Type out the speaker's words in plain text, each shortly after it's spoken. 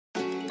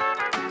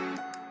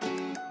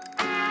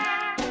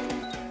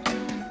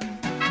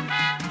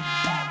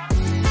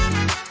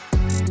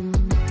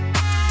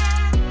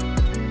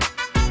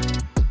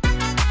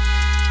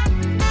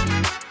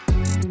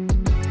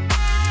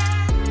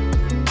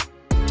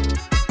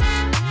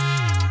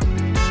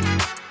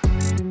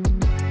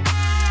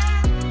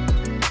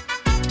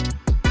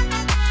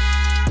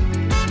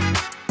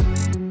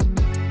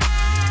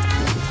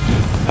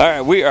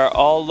right, we are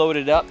all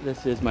loaded up.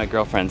 This is my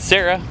girlfriend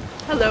Sarah.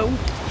 Hello.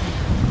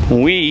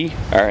 We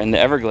are in the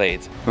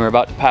Everglades. We're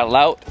about to paddle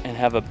out and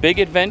have a big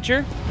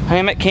adventure,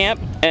 hammock camp,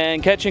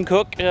 and catch and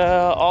cook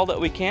all that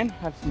we can.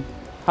 Have some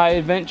high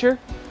adventure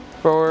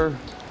for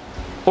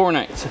 4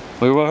 nights.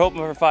 We were hoping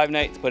for 5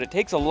 nights, but it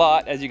takes a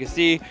lot. As you can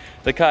see,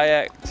 the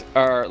kayaks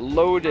are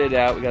loaded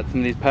out. We got some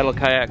of these pedal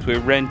kayaks we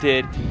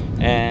rented,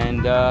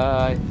 and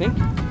I think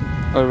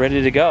we're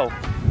ready to go.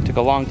 It took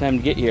a long time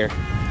to get here,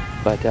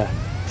 but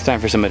it's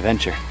time for some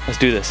adventure. Let's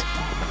do this.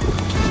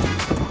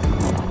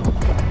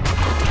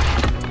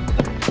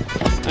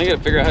 I gotta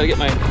figure out how to get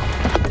my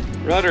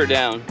rudder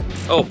down.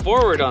 Oh,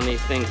 forward on these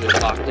things is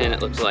locked in,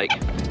 it looks like.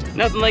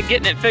 Nothing like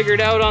getting it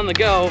figured out on the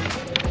go.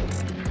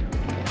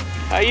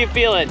 How you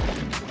feeling?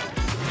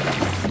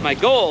 My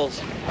goals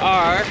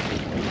are,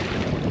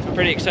 I'm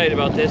pretty excited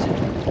about this,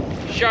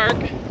 shark,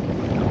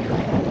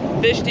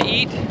 fish to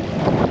eat,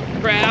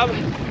 crab.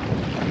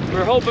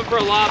 We're hoping for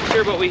a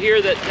lobster, but we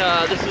hear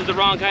that this is the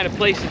wrong kind of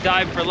place to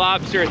dive for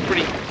lobster. It's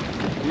pretty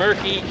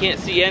murky, you can't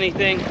see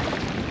anything.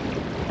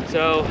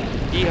 So,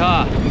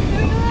 yeehaw.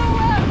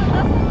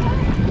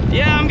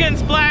 Yeah, I'm getting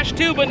splashed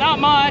too, but not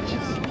much.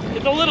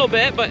 It's a little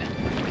bit, but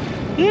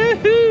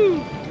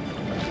woohoo!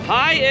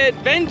 High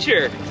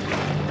adventure.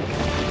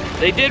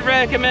 They did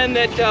recommend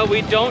that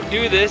we don't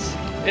do this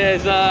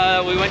as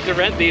we went to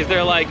rent these.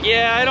 They're like,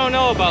 yeah, I don't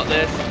know about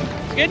this.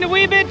 It's getting a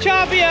wee bit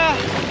choppier.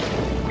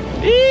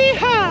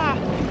 Yeehaw!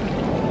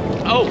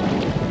 Oh,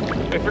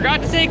 we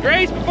forgot to say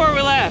grace before we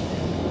left.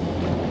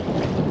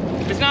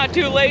 If it's not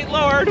too late,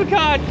 Lord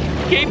God,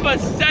 keep us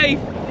safe.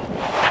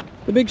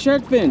 The big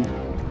shark fin.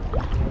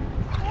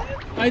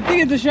 I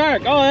think it's a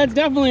shark. Oh, that's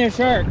definitely a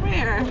shark.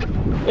 Where?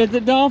 It's a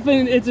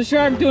dolphin. It's a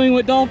shark doing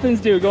what dolphins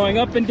do, going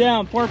up and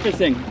down,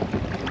 porpoising.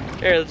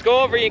 Here, let's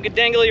go over. You can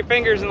dangle your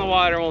fingers in the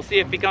water and we'll see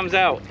if he comes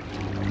out.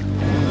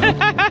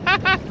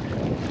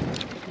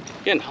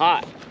 Getting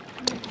hot.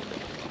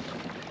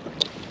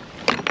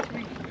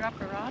 We drop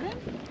a rod in?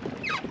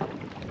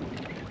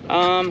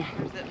 Or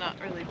is it not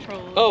really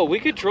troll? Oh, we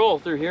could troll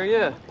through here,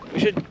 yeah. We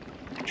should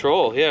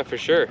troll, yeah, for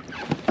sure.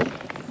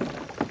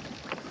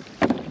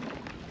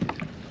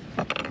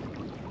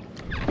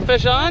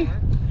 Fish on?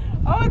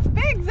 Oh, it's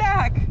big,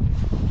 Zach.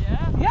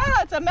 Yeah?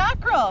 Yeah, it's a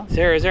mackerel.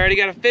 Sarah's already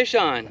got a fish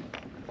on.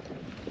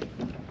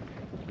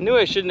 Knew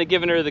I shouldn't have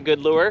given her the good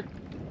lure.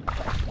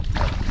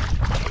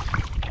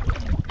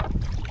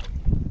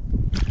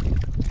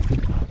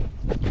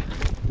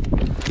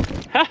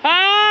 Ha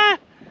ha!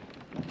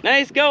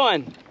 Nice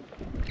going.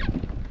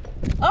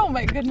 Oh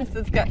my goodness,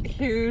 it's got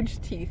huge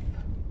teeth.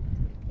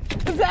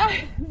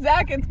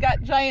 Zach, it's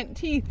got giant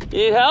teeth.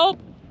 Need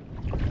help?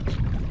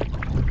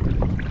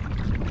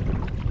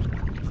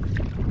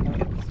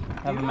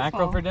 Have a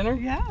mackerel for dinner?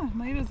 Yeah,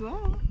 might as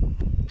well.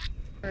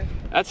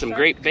 That's some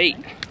great bait.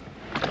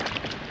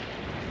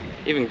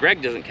 Even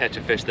Greg doesn't catch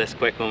a fish this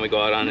quick when we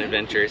go out on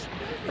adventures.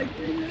 It's like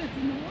 3 minutes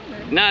in the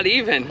water. Not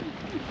even.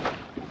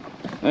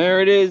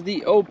 There it is,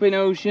 the open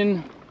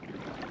ocean.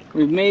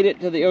 We've made it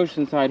to the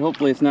ocean side.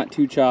 Hopefully it's not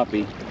too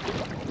choppy.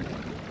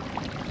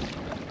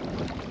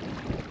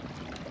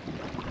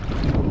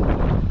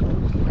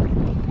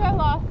 I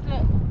lost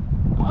it.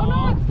 Oh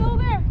no, it's still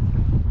there.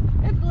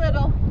 It's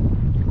little.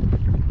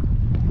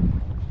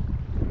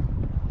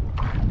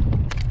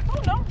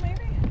 Oh no,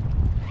 maybe.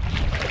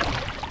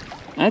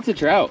 That's a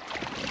trout.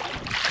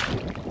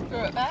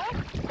 Throw it back?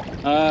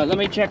 Let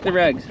me check the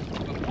regs.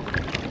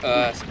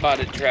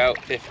 Spotted trout,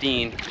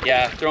 15.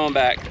 Yeah, throw them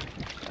back.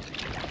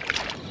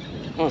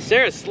 Oh,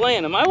 Sarah's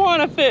slaying them. I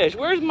want a fish.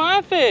 Where's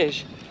my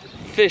fish?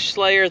 Fish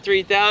Slayer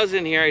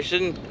 3000 here. I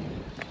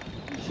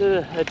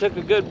took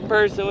a good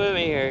person with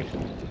me here.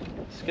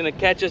 It's gonna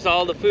catch us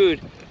all the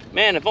food.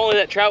 Man, if only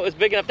that trout was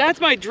big enough. That's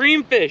my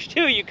dream fish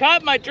too. You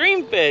caught my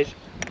dream fish.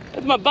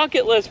 That's my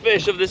bucket list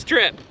fish of this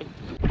trip.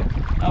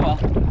 Oh well.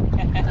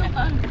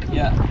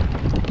 Yeah.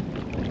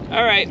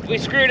 All right, we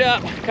screwed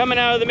up coming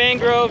out of the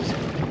mangroves.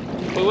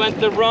 We went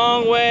the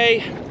wrong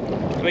way.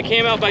 We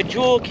came out by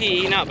Jewel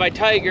Key, not by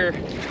Tiger.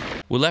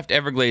 We left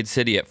Everglades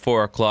City at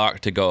 4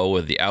 o'clock to go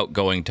with the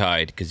outgoing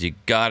tide, because you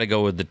gotta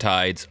go with the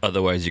tides,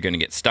 otherwise you're gonna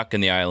get stuck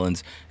in the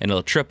islands and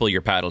it'll triple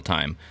your paddle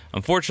time.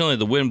 Unfortunately,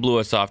 the wind blew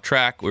us off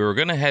track. We were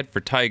gonna head for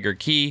Tiger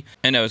Key,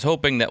 and I was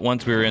hoping that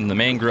once we were in the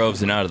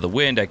mangroves and out of the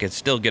wind, I could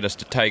still get us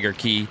to Tiger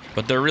Key,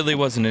 but there really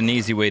wasn't an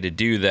easy way to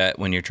do that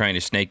when you're trying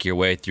to snake your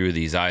way through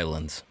these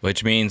islands.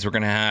 Which means we're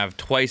gonna have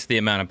twice the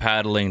amount of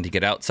paddling to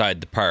get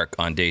outside the park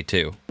on day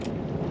 2.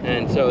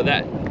 And so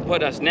that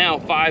put us now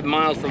 5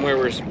 miles from where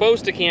we're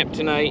supposed to camp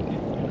tonight,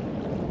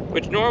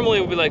 which normally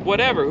would be like,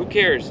 whatever, who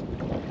cares?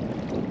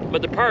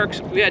 But the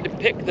parks, we had to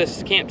pick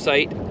this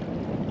campsite.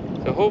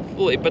 So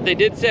hopefully, but they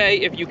did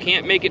say if you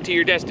can't make it to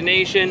your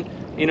destination,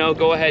 you know,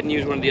 go ahead and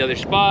use one of the other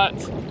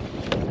spots.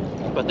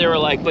 But they were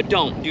like, but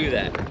don't do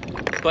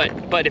that.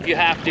 But if you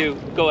have to,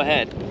 go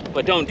ahead,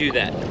 but don't do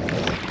that.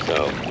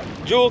 So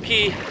Jewel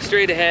Key,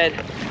 straight ahead,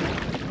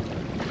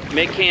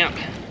 make camp.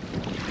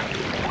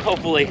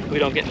 Hopefully we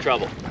don't get in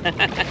trouble.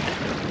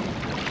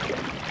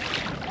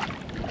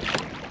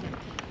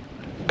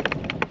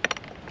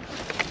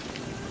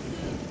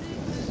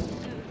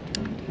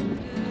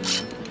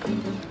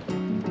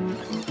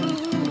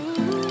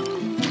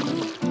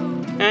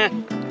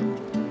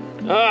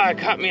 Oh, I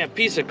caught me a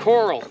piece of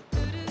coral.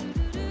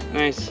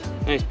 Nice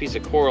piece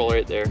of coral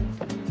right there.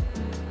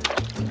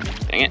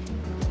 Dang it.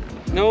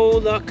 No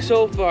luck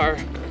so far.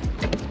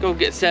 Let's go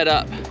get set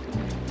up.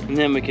 And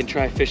then we can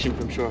try fishing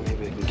from shore.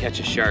 Maybe we can catch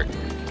a shark.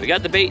 We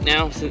got the bait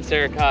now since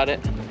Sarah caught it.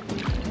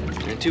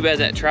 And too bad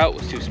that trout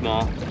was too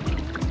small.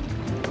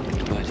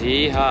 But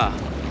yee-haw.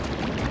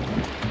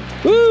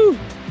 Woo!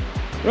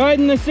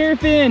 Riding the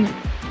surf in.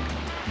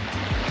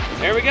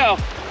 There we go.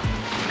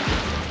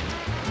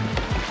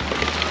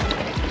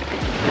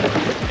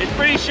 It's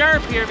pretty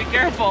sharp here, be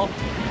careful.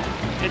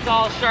 It's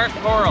all sharp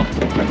coral.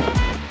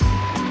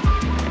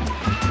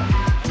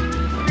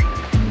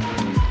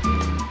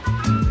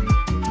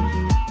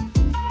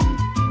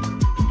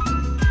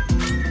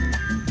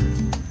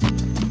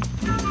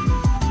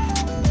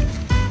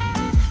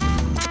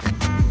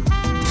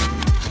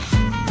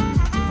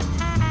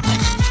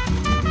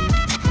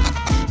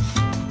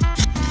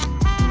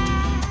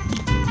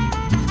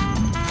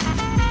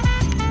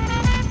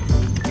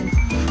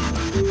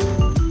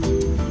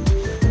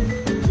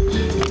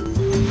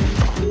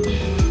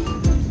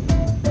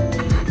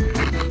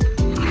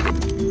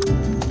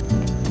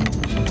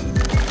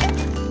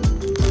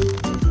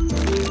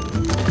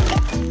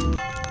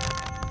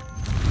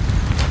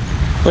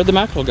 Where'd the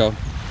mackerel go? I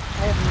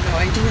have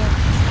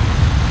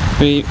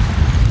no idea.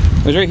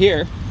 It was right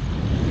here.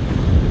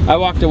 I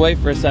walked away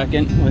for a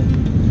second.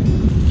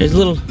 There's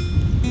little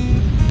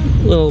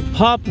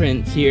paw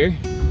prints here.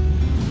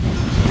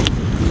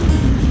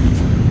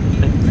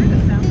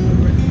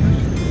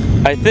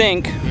 I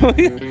think.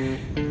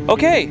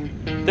 Okay,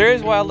 there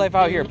is wildlife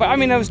out here. But I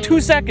mean, that was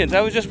 2 seconds. I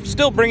was just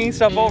still bringing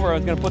stuff over. I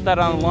was gonna put that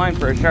on the line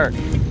for a shark.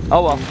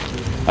 Oh well.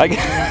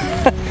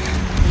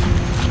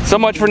 So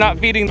much for not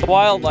feeding the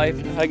wildlife.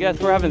 I guess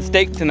we're having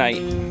steak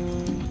tonight.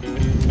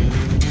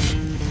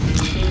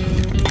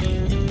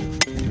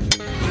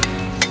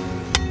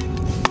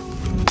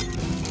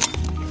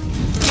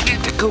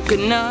 Get the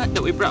coconut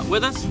that we brought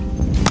with us.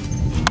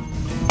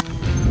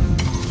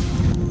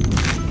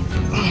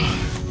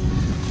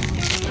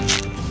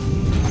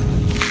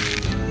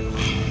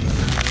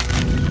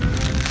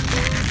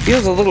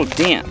 Feels a little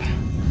damp,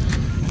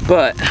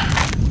 but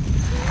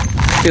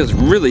feels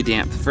really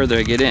damp the further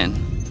I get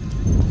in.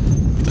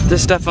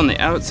 This stuff on the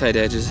outside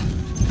edges,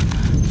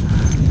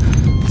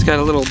 it's got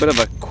a little bit of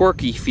a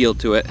corky feel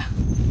to it.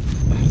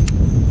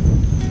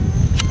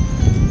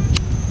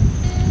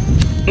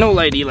 No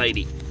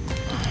lighty.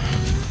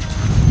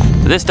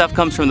 This stuff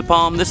comes from the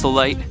palm. This will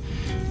light.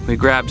 We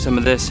grabbed some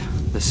of this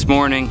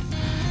morning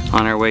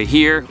on our way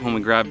here when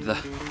we grabbed the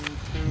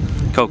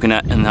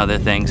coconut and the other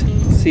things.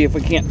 Let's see if we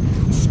can't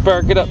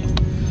spark it up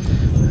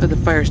with the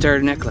fire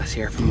starter necklace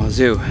here from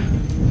Wazoo.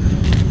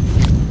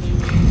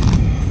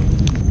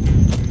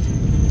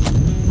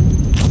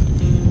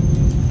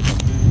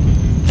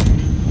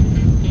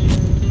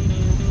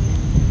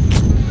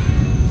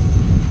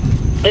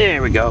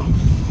 There we go.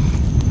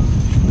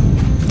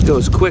 It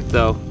goes quick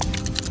though.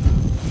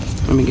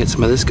 Let me get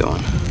some of this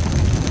going.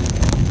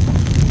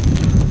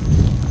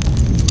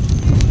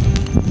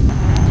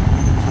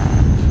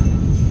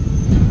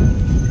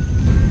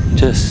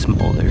 Just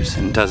smolders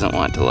and doesn't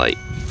want to light.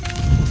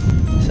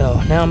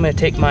 So now I'm gonna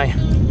take my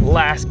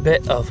last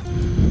bit of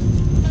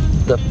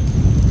the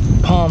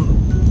palm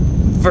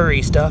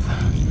furry stuff,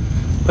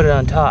 put it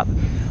on top.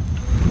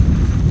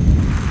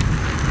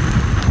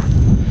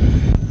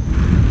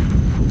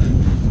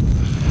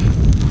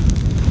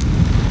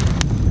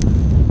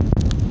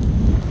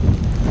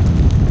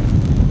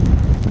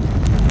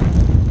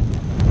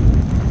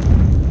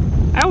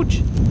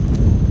 Ouch!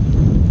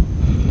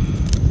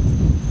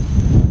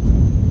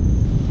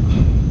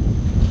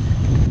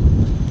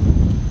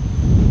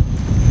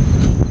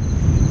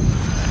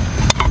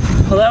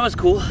 Well, that was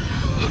cool.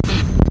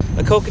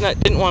 The coconut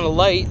didn't want to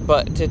light,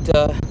 but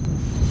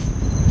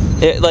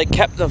it like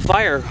kept the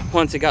fire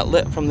once it got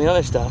lit from the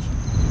other stuff.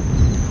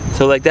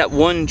 So like that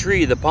one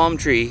tree, the palm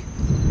tree,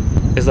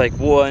 is like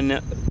one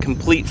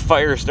complete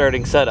fire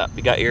starting setup.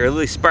 You got your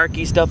really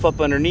sparky stuff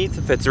up underneath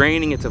if it's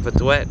raining, if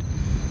it's wet.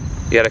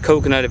 You got a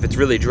coconut if it's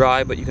really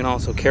dry, but you can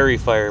also carry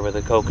fire with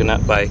a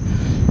coconut by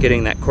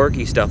getting that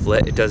corky stuff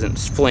lit. It doesn't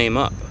flame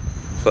up.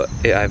 But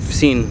yeah, I've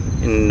seen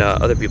in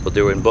other people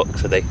do in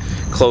books, so they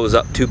close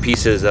up two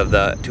halves of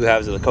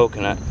the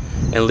coconut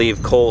and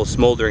leave coal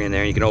smoldering in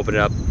there. You can open it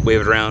up,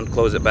 wave it around,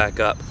 close it back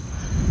up,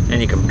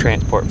 and you can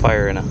transport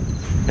fire in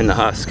the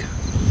husk.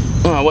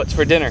 What's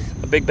for dinner?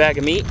 A big bag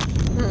of meat?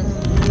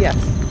 Yes.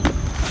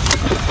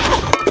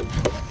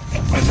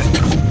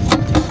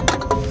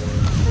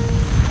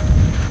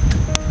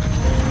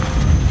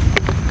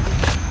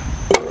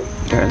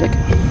 Garlic.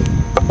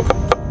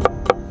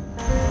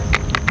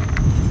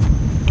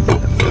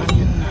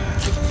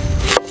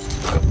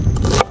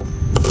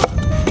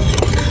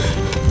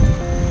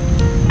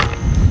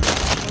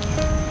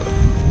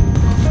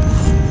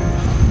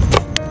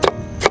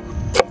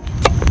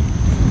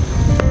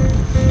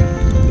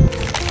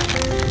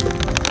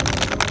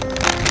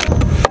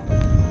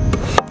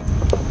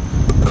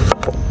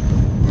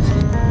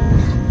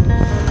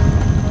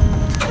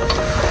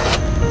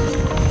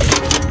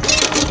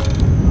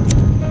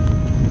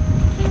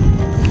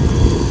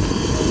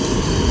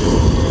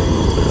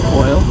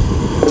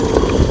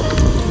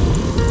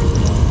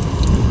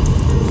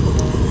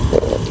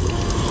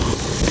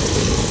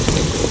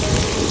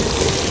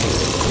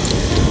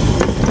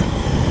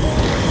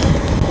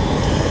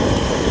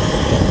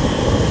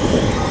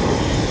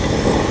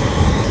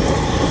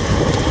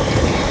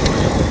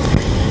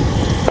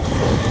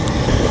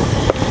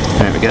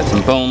 we got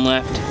some bone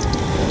left.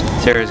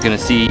 Sarah's gonna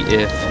see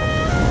if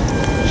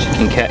she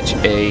can catch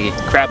a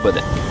crab with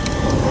it.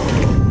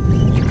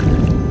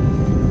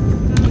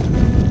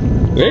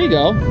 There you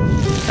go. All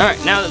right,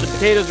 now that the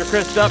potatoes are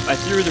crisped up, I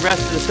threw the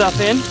rest of the stuff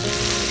in.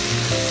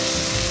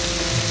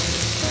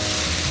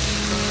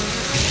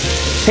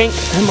 Pink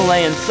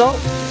Himalayan salt.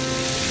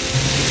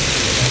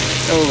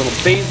 Got a little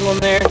basil in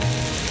there.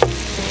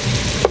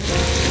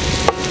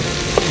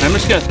 I'm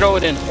just gonna throw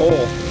it in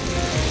whole.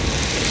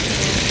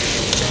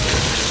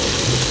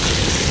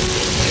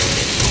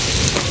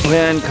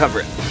 And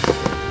cover it.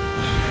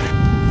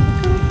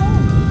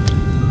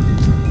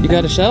 You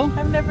got a shell?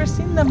 I've never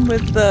seen them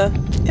with the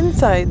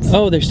insides.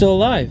 Oh, they're still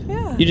alive?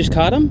 Yeah. You just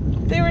caught them?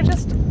 They were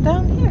just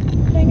down here,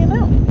 hanging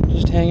out.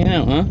 Just hanging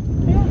out, huh?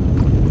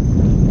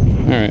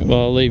 Yeah. Alright,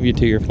 well, I'll leave you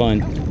to your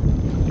fun.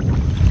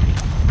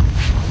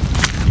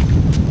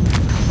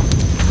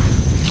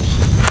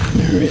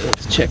 Alright,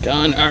 let's check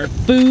on our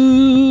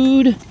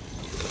food.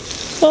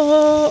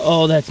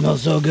 Oh, that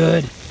smells so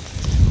good.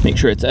 Make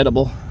sure it's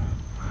edible.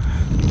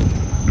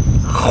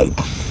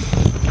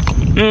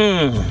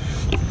 Mmm.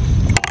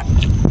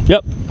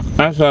 Yep,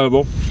 that's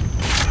edible.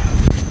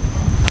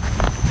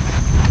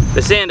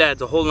 The sand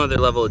adds a whole nother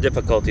level of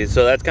difficulty,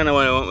 so that's kind of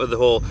why I went with the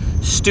whole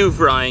stew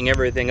frying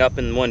everything up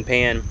in one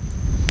pan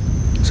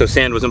so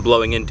sand wasn't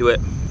blowing into it.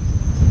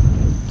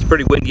 It's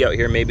pretty windy out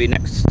here, maybe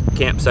next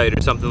campsite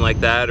or something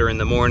like that, or in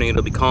the morning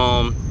it'll be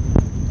calm.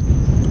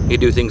 You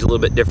do things a little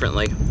bit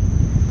differently.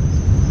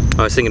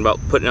 I was thinking about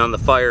putting it on the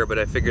fire, but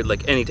I figured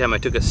like anytime I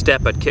took a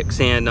step I'd kick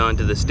sand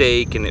onto the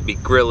steak and it'd be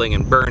grilling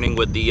and burning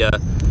with the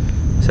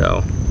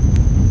so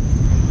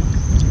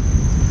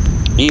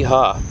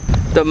yeehaw.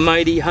 The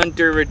mighty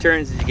hunter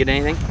returns. Did you get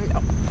anything?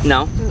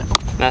 No. No? No.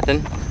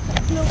 Nothing?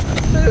 No,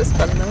 but it was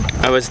fun though.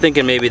 I was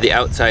thinking maybe the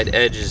outside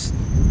edge is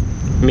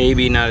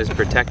maybe not as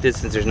protected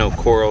since there's no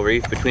coral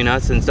reef between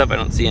us and stuff. I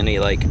don't see any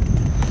like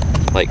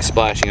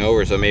splashing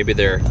over, so maybe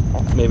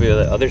maybe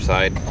the other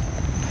side.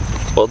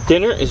 Well,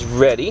 dinner is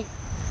ready.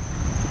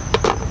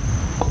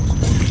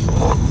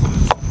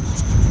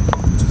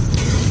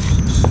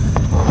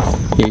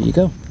 Here you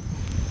go.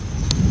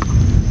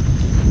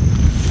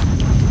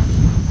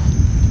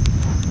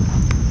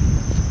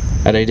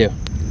 How'd I do?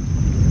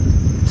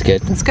 It's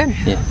good. It's good.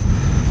 Yeah.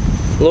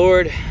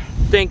 Lord,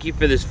 thank you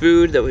for this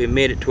food, that we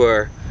made it to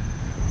our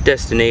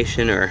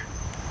destination, or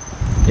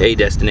a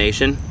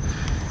destination.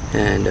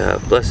 And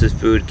bless this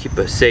food, keep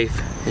us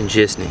safe, in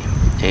Jesus' name,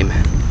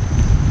 amen.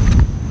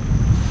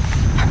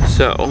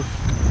 So,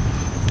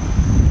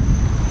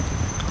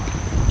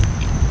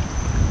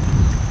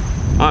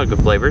 a lot of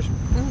good flavors.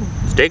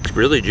 Steak's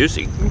really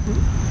juicy.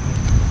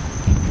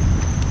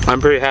 I'm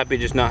pretty happy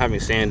just not having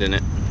sand in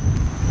it.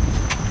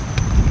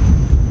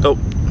 Oh,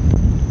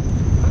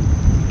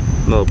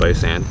 a little bit of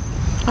sand.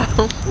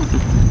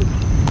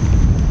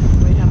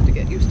 We have to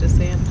get used to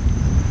sand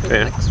for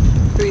the next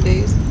 3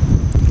 days.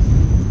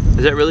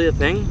 Is that really a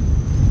thing?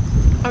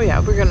 Oh yeah,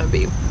 we're gonna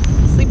be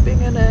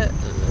sleeping in it,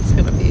 and it's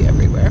gonna be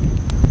everywhere.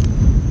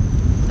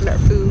 And our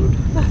food.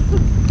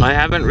 I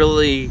haven't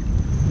really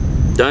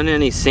done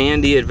any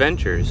sandy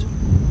adventures.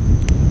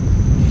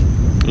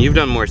 You've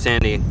done more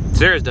sandy.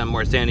 Sarah's done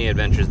more sandy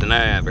adventures than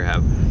I ever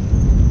have.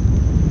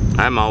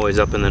 I'm always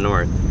up in the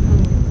north.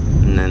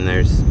 And then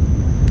there's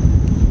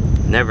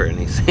never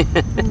any sand.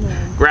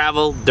 No.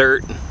 Gravel,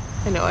 dirt.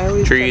 I know, I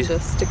always trees.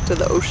 tend to stick to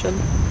the ocean.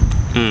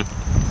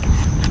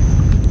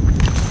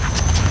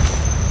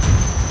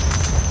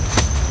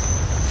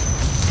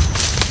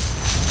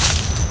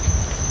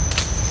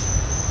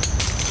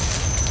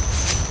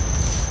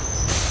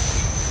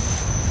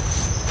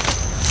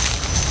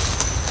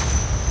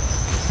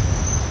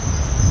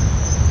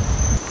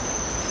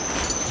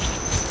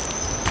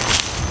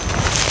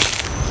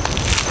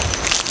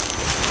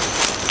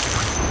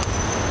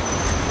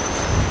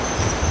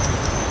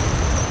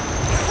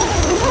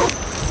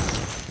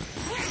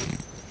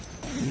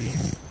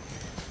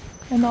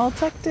 And all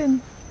tucked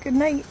in. Good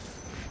night.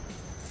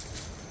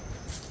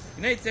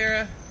 Good night,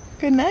 Sarah.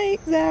 Good night,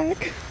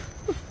 Zach.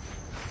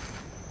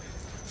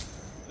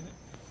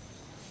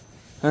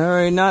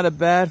 Alright, not a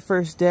bad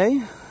first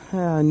day.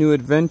 New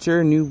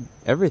adventure, new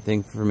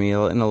everything for me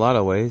in a lot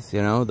of ways.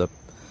 You know, the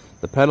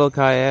pedal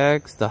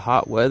kayaks, the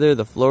hot weather,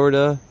 the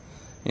Florida.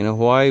 You know,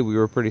 Hawaii, we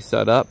were pretty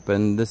set up,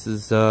 and this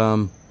is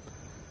a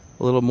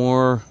little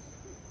more,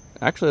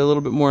 actually a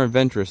little bit more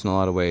adventurous in a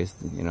lot of ways.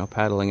 You know,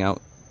 paddling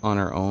out on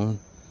our own.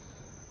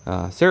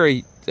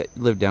 Sarah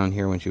lived down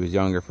here when she was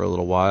younger for a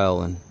little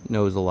while and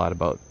knows a lot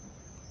about,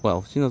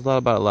 well, she knows a lot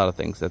about a lot of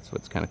things. That's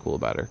what's kind of cool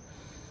about her.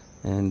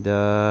 And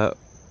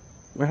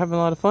we're having a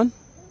lot of fun.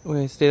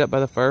 We stayed up by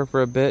the fire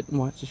for a bit and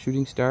watched the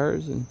shooting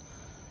stars, and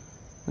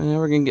now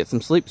we're gonna get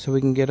some sleep so we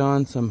can get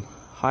on some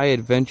high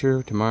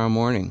adventure tomorrow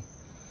morning.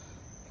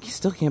 I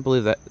still can't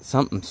believe that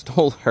something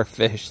stole our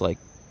fish, like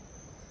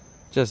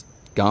just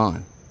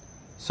gone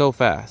so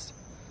fast.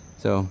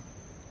 So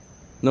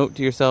note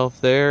to yourself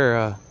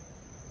there,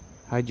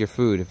 hide your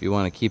food if you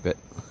want to keep it.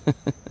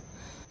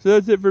 So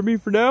that's it for me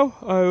for now.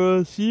 I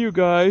will see you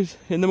guys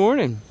in the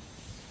morning.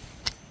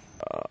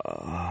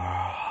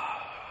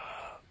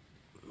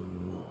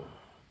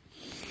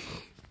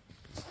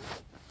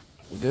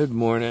 Good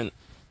morning.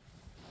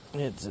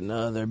 It's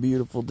another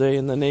beautiful day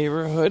in the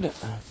neighborhood.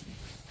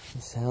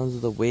 The sounds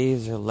of the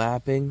waves are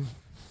lapping.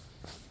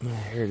 I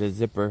heard a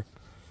zipper.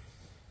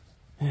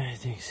 I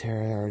think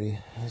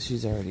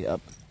she's already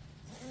up.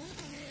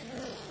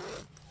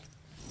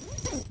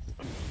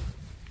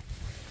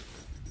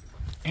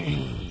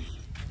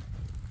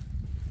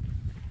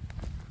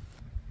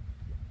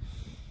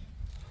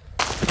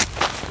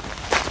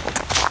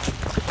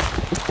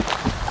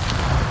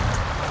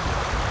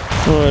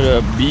 What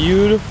a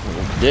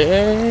beautiful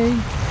day.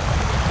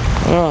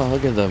 Oh,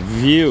 look at the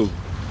view.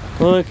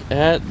 Look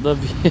at the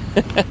view.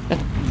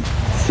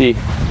 See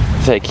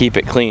if I keep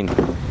it clean.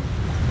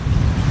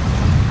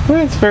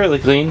 Well, it's fairly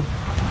clean.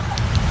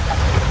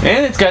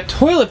 And it's got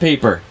toilet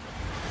paper.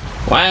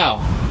 Wow.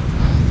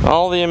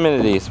 All the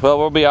amenities. Well,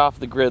 we'll be off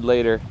the grid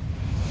later.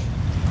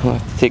 We'll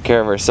have to take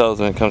care of ourselves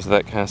when it comes to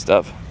that kind of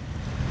stuff.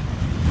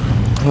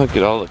 Look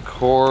at all the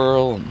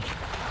coral and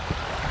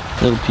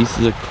little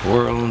pieces of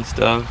coral and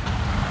stuff.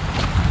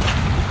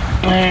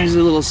 There's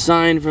a little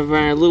sign from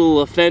our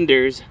little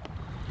offenders.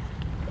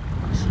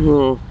 Some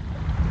little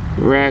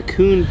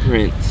raccoon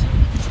prints.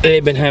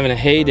 They've been having a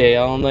heyday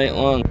all night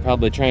long,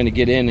 probably trying to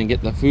get in and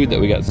get the food that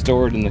we got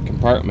stored in the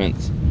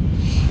compartments.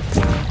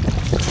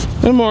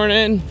 Good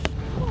morning.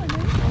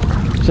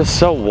 Just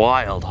so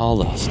wild, all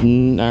those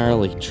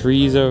gnarly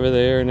trees over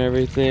there and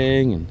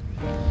everything. And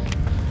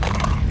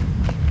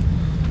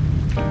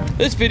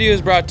this video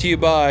is brought to you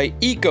by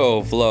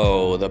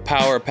EcoFlow, the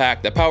power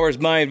pack that powers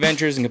my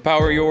adventures and can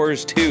power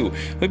yours too.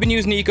 We've been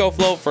using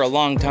EcoFlow for a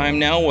long time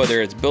now,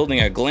 whether it's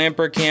building a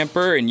glamper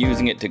camper and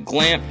using it to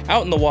glamp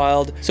out in the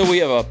wild, so we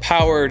have a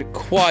powered,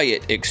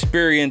 quiet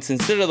experience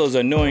instead of those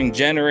annoying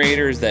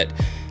generators that,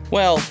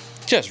 well,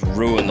 just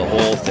ruin the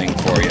whole thing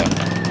for you.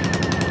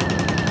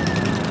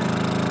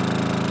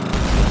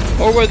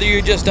 Or whether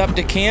you're just up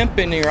to camp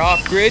and you're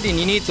off grid and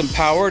you need some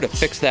power to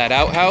fix that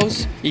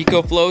outhouse,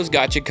 EcoFlow's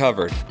got you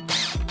covered.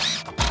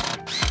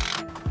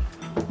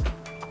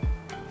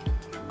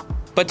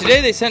 But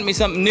today they sent me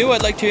something new.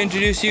 I'd like to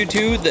introduce you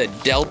to the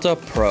Delta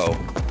Pro.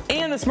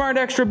 And the Smart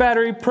Extra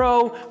Battery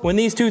Pro. When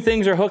these two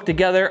things are hooked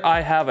together,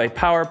 I have a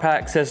power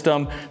pack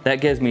system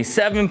that gives me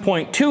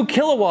 7.2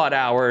 kilowatt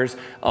hours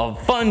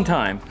of fun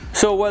time.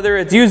 So whether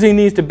it's using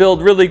these to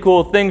build really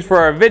cool things for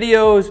our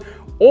videos,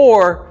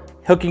 or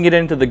hooking it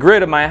into the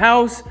grid of my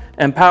house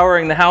and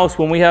powering the house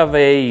when we have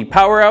a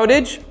power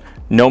outage,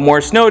 no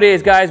more snow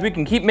days, guys. We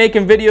can keep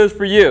making videos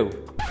for you.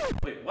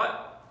 Wait,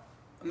 what?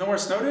 No more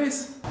snow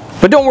days?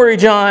 But don't worry,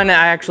 John, I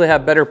actually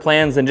have better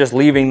plans than just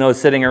leaving those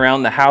sitting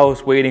around the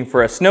house waiting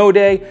for a snow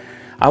day.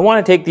 I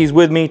want to take these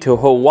with me to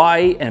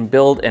Hawaii and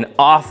build an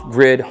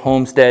off-grid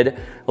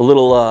homestead, a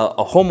little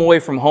a home away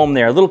from home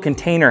there, a little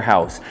container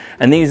house.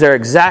 And these are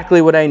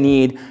exactly what I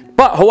need.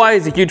 But Hawaii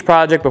is a huge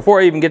project. Before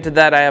I even get to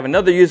that, I have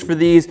another use for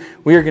these.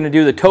 We are going to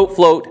do the Tote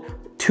Float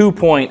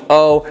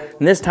 2.0,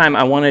 and this time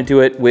I want to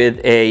do it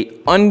with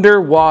a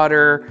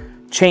underwater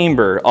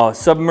chamber, a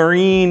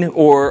submarine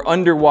or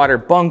underwater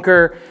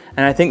bunker.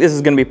 And I think this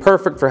is going to be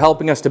perfect for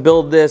helping us to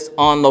build this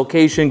on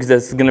location, because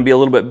this is going to be a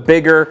little bit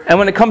bigger. And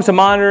when it comes to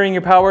monitoring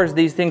your powers,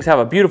 these things have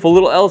a beautiful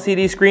little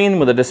LCD screen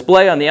with a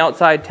display on the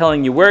outside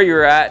telling you where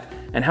you're at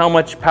and how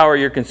much power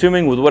you're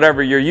consuming with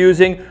whatever you're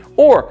using.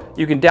 Or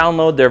you can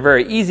download their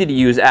very easy to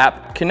use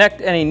app,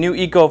 connect any new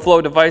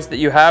EcoFlow device that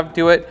you have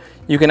to it.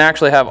 You can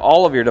actually have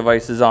all of your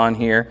devices on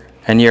here,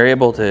 and you're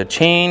able to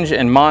change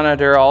and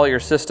monitor all your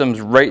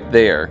systems right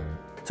there.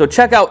 So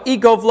check out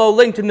EcoFlow,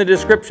 linked in the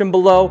description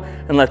below,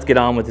 and let's get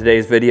on with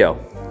today's video.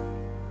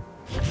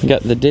 You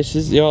got the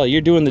dishes. Yo,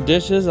 you're doing the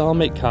dishes? I'll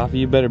make coffee,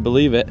 you better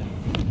believe it.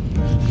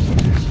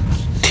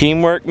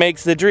 Teamwork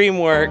makes the dream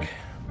work.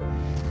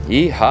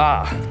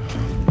 Yeehaw.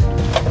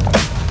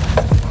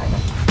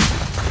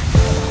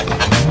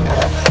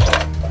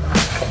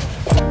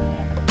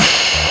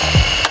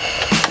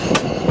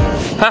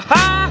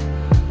 Haha!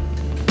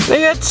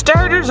 They got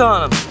starters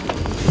on them.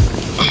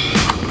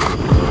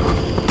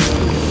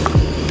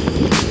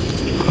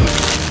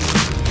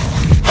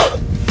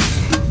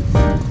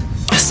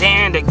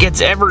 Sand, it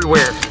gets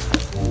everywhere.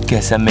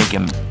 Guess I'm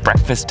making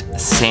breakfast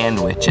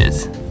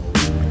sandwiches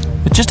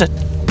with just a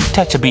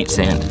touch of beach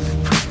sand.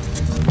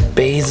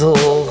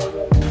 Basil,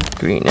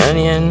 green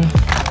onion,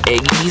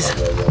 eggies,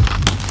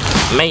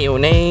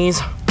 mayonnaise,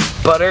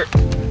 butter,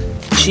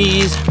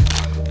 cheese,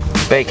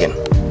 bacon.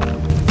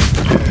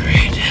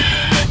 Alright,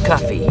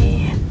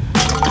 coffee.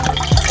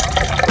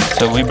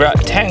 So we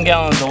brought 10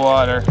 gallons of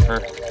water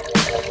for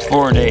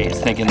 4 days,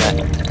 thinking that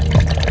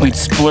we'd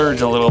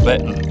splurge a little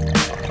bit and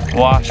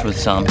wash with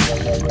some.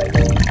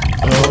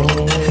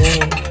 Oh,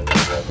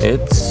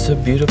 it's a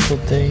beautiful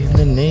day in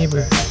the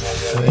neighborhood,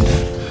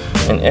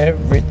 and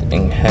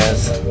everything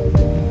has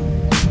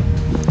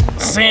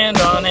sand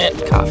on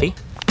it. Coffee.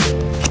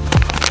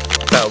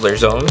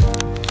 Fowler's own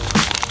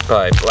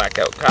by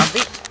Blackout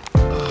Coffee.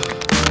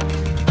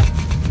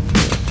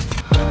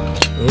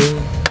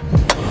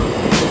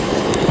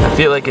 I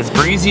feel like as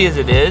breezy as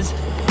it is,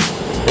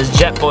 this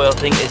jet boil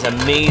thing is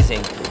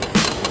amazing.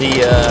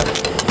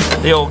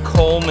 The old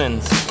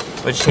Coleman's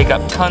which take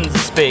up tons of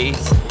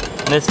space.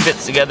 And this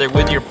fits together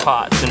with your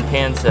pots and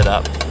pan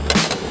setup.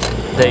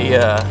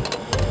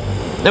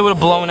 They would have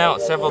blown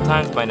out several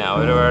times by now.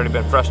 I'd have already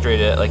been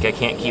frustrated, like I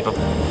can't keep a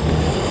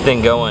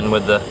thing going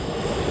with the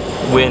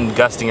wind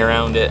gusting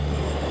around it.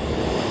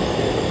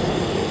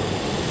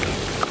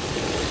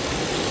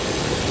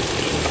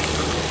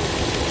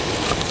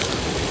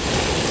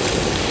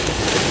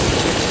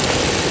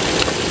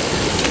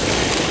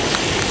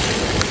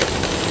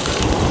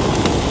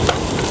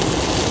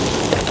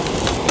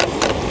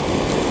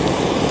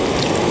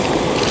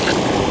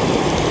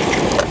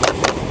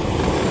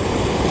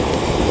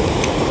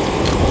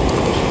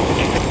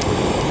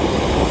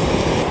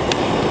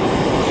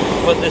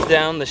 Put this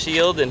down the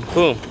shield and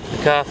boom,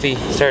 the coffee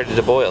started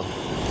to boil.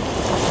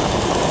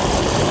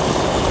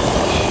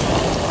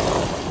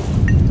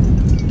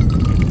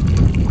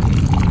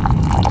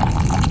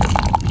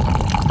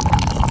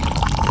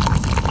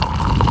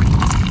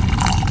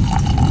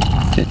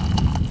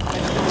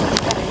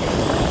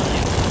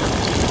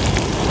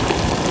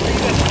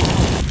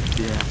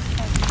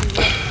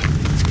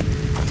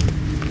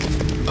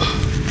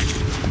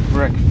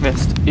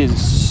 Breakfast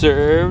is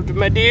served,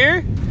 my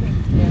dear.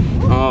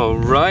 All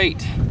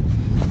right.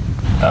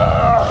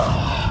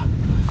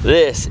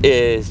 This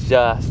is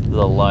just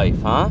the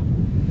life, huh?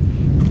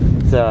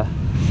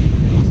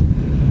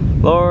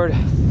 Lord,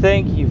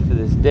 thank you for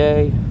this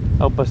day.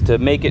 Help us to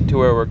make it to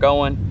where we're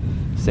going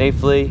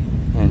safely.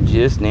 In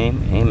Jesus'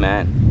 name,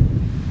 amen.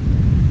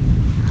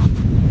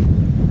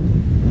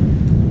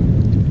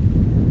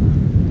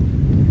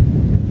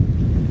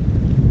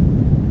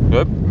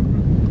 Good.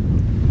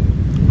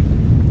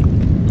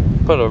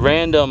 Put a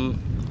random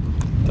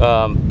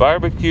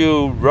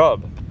barbecue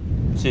rub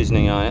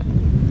seasoning on it.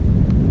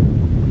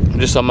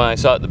 Just something I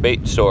saw at the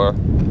bait store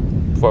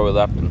before we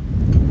left, and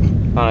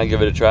I'm gonna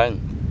give it a try.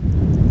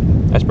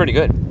 That's pretty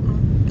good.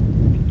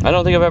 I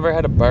don't think I've ever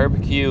had a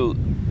barbecue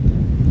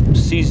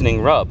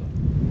seasoning rub.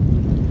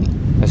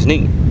 That's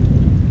neat.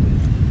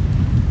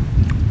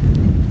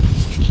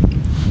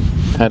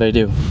 How'd I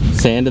do?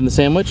 Sand in the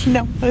sandwich?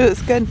 No, it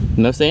was good.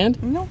 No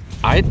sand? No.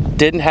 I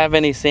didn't have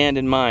any sand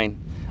in mine.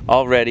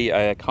 Already,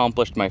 I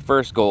accomplished my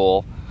first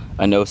goal,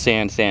 a no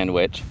sand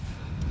sandwich.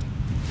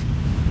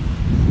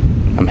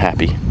 I'm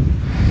happy.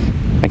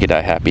 I could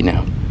die happy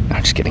now. No,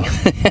 I'm just kidding.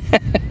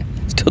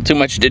 Still too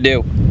much to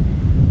do.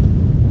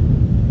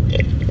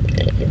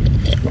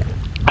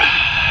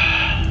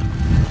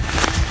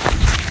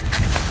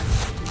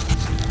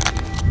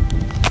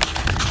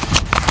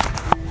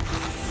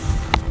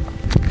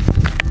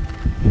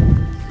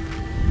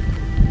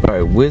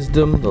 By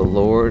wisdom the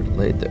Lord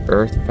laid the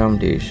earth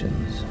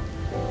foundations.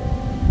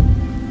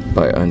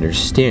 By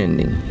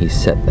understanding he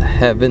set the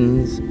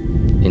heavens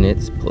in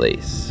its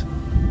place.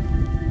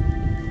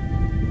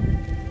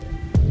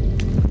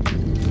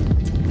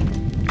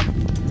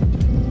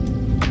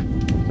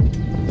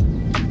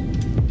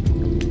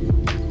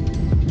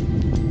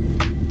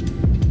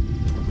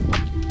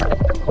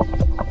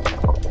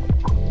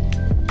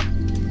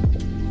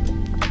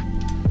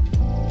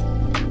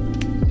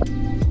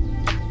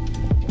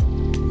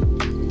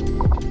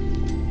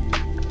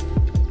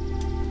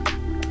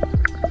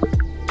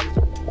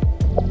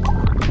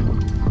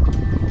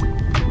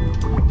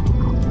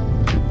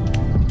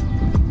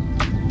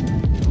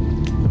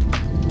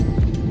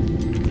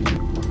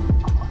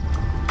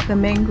 The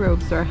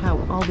mangroves are how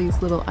all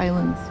these little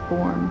islands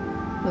form.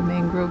 The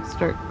mangroves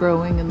start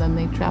growing and then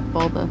they trap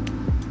all the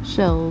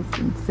shells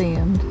and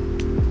sand.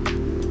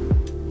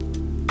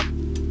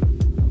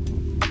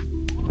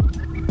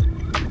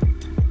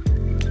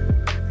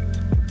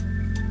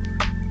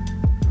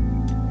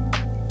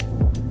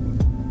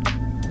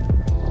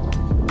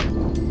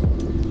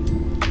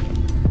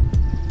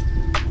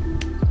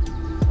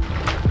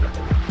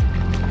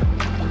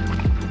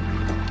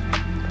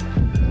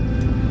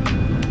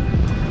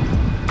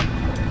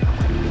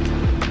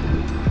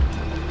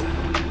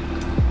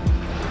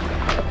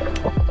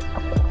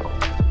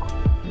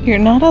 You're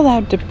not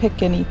allowed to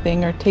pick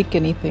anything or take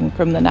anything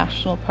from the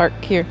national park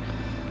here,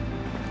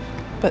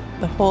 but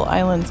the whole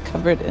island's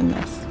covered in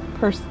this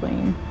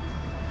purslane.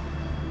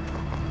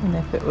 And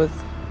if it was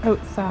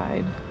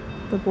outside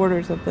the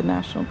borders of the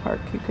national park,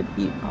 you could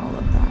eat all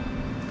of that.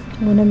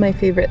 One of my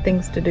favorite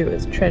things to do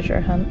is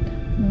treasure hunt.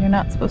 You're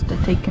not supposed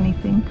to take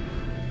anything,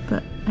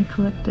 but I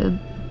collected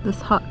this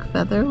hawk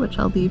feather, which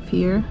I'll leave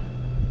here.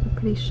 A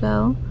pretty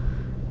shell.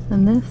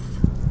 And this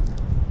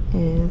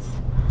is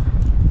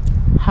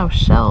how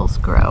shells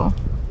grow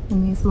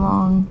in these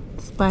long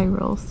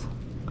spirals.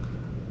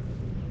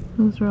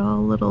 Those are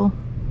all little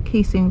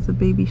casings of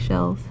baby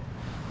shells.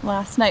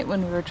 Last night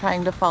when we were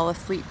trying to fall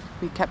asleep,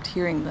 we kept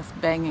hearing this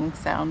banging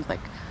sound like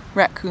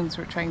raccoons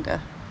were trying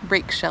to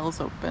break shells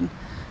open.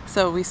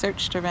 So we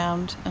searched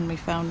around and we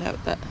found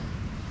out that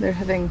they're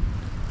having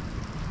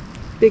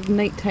big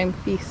nighttime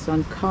feasts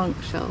on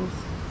conch shells.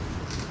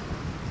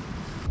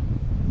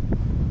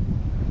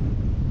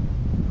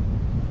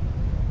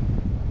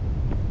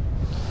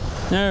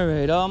 All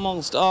right,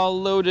 almost all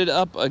loaded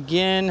up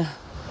again.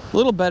 A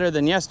little better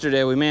than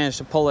yesterday. We managed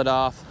to pull it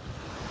off.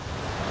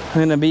 I'm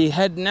gonna be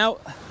heading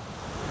out.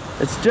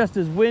 It's just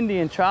as windy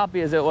and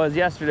choppy as it was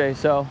yesterday,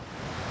 so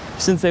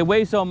since they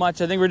weigh so much,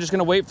 I think we're just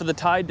gonna wait for the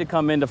tide to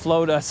come in to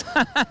float us.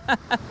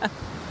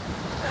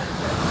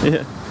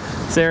 Yeah.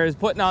 Sarah's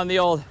putting on the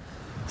old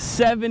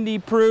 70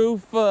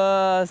 proof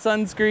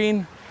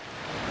sunscreen.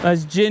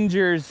 Us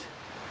gingers,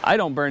 I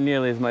don't burn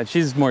nearly as much.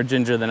 She's more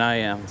ginger than I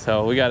am,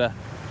 so we gotta,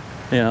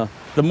 you know,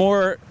 the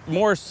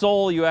more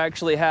soul you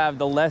actually have,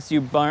 the less you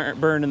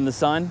burn in the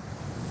sun.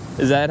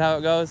 Is that how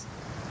it goes?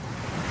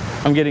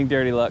 I'm getting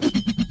dirty look.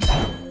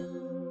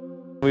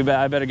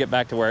 I better get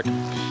back to work.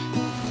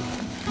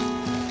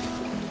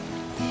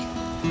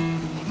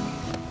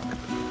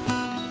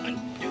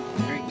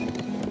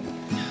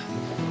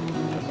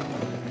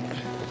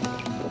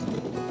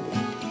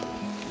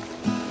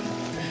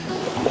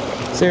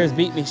 Sarah's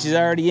beat me. She's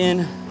already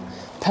in,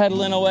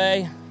 pedaling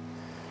away.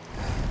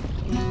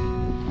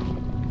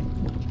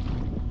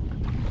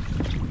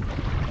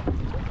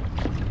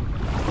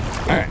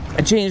 All right,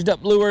 I changed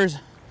up lures.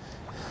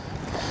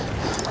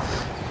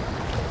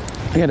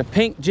 I got a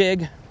pink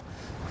jig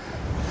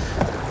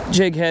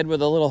head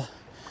with a little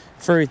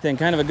furry thing,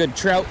 kind of a good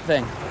trout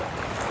thing.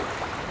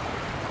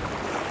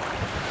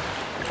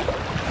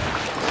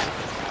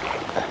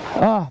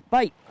 Oh,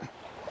 bite.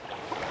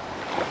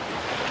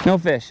 No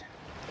fish.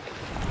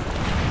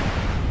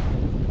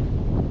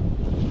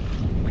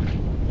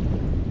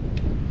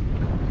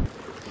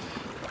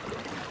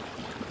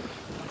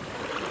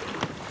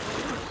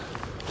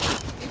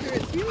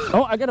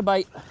 Oh, I got a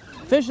bite.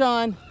 Fish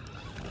on.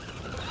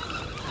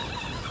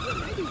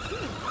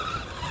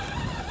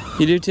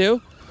 You do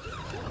too?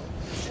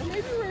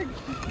 Maybe we're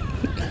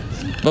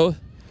both.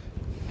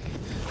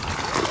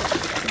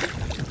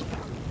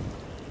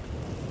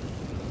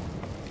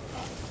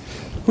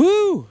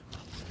 Woo!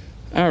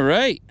 All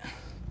right.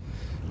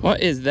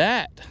 What is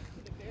that?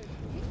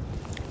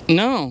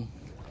 No,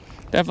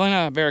 definitely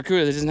not a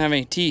barracuda. That doesn't have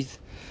any teeth.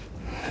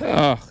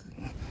 Oh,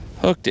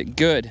 hooked it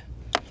good.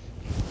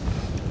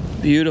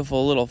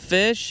 Beautiful little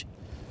fish.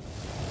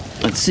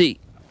 Let's see.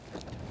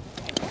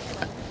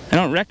 I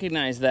don't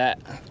recognize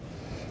that.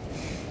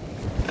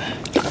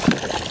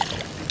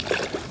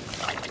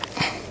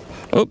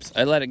 Oops,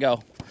 I let it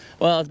go.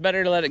 Well, it's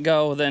better to let it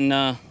go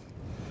than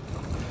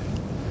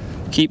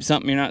keep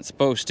something you're not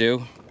supposed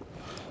to.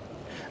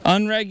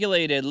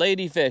 Unregulated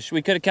ladyfish.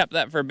 We could have kept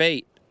that for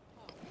bait.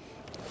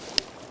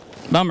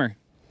 Bummer.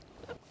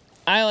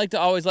 I like to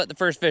always let the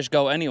first fish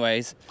go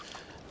anyways.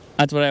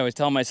 That's what I always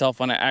tell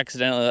myself when I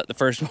accidentally let the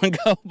first one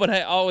go, but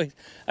I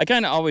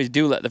kind of always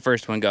do let the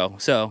first one go.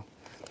 So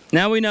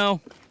now we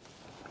know.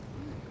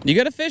 You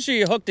got a fish or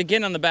you hooked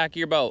again on the back of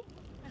your boat?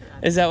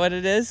 Is that what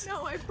it is?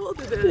 No, I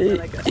pulled it in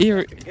and I got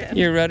it again.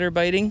 Your rudder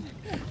biting?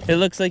 It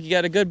looks like you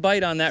got a good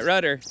bite on that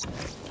rudder.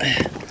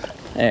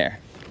 There.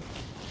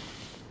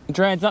 You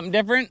trying something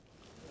different?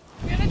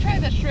 I'm gonna try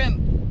the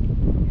shrimp.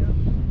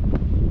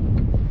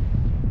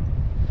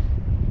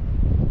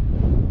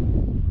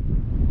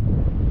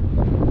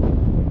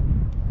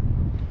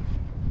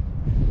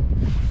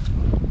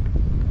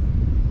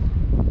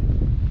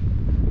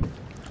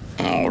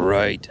 All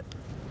right.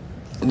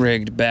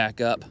 Rigged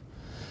back up.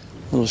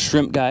 Little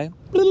shrimp guy.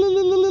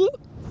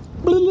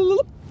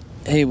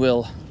 He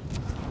will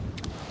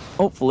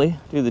hopefully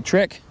do the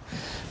trick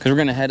because we're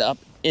gonna head up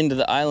into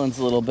the islands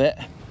a little bit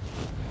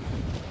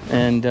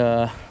and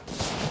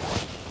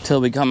till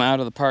we come out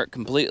of the park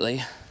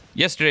completely.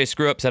 Yesterday's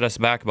screw up set us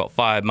back about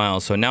 5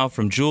 miles, so now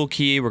from Jewel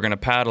Key we're gonna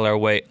paddle our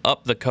way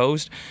up the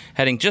coast,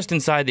 heading just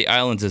inside the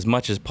islands as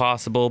much as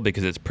possible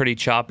because it's pretty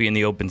choppy in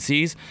the open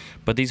seas,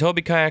 but these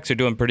Hobie kayaks are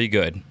doing pretty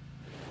good.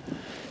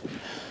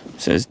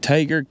 It says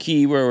Tiger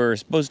Key, where we were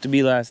supposed to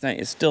be last night,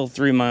 is still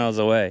 3 miles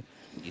away.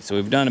 So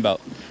we've done about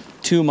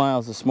 2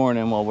 miles this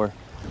morning while we're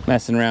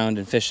messing around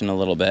and fishing a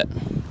little bit.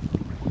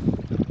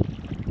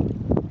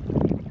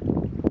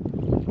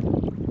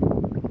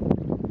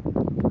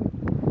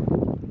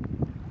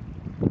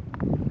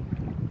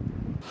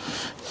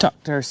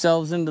 Tucked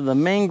ourselves into the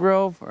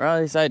mangrove, or at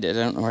least I did.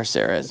 I don't know where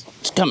Sarah is.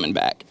 She's coming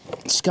back.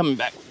 She's coming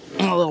back.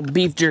 A little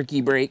beef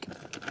jerky break.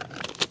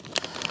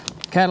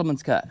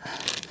 Cattleman's cut.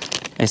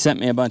 They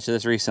sent me a bunch of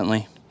this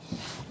recently,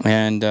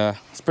 and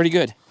it's pretty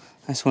good.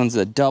 This one's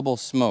a double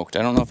smoked.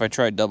 I don't know if I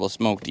tried double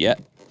smoked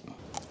yet.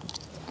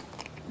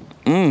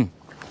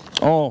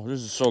 Oh,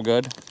 this is so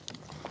good.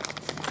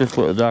 Just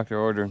what the doctor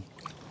ordered.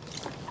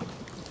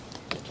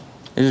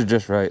 These are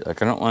just right.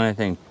 Like, I don't want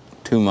anything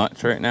too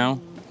much right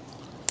now.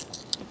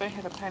 If I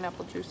had a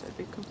pineapple juice, I'd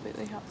be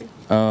completely happy.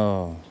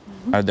 Oh,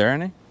 are there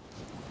any?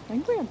 I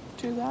think we have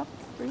 2 left,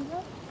 3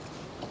 left.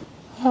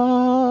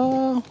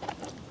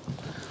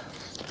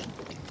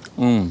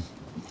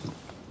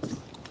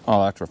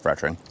 Oh, that's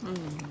refreshing.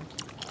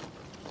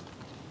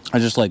 I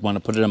just like want to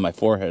put it on my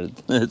forehead.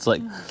 It's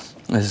like,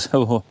 it's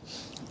so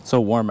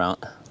warm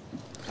out.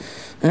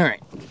 All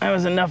right, that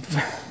was enough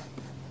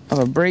of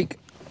a break.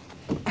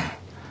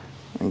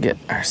 And get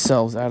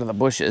ourselves out of the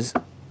bushes.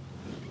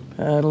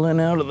 Paddling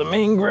out of the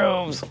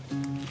mangroves.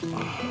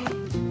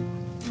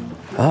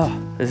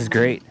 Oh, this is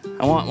great.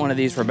 I want one of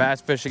these for bass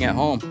fishing at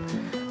home.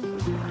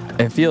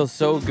 It feels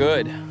so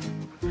good.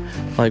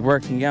 Like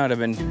working out, I've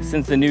been,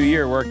 since the new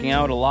year, working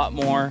out a lot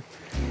more,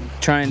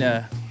 trying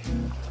to,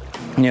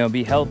 you know,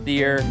 be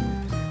healthier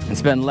and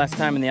spend less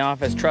time in the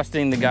office,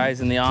 trusting the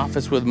guys in the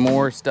office with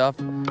more stuff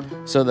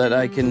so that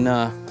I can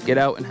get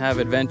out and have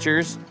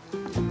adventures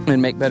and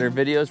make better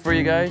videos for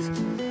you guys.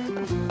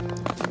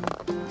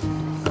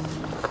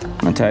 I'm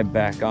gonna tie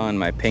back on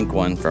my pink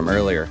one from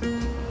earlier.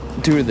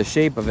 Due to the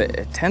shape of it,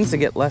 it tends to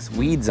get less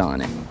weeds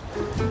on it.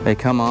 They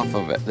come off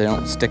of it, they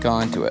don't stick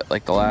onto it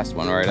like the last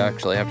one where I'd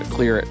actually have to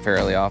clear it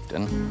fairly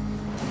often.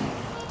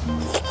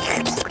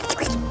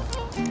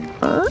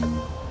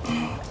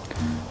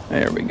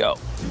 There we go.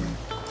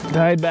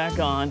 Tied back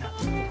on.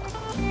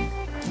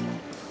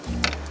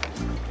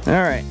 All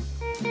right,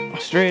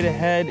 straight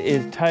ahead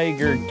is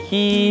Tiger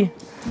Key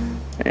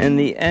and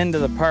the end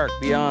of the park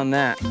beyond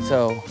that.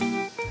 So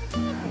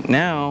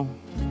now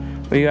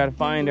we gotta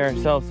find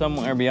ourselves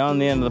somewhere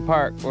beyond the end of the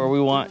park where we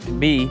want to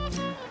be.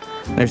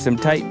 There's some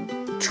tight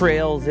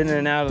trails in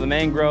and out of the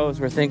mangroves.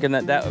 We're thinking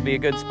that that would be a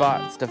good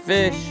spot to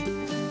fish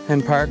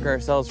and park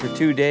ourselves for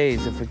 2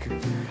 days if we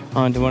could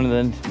onto one of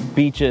the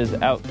beaches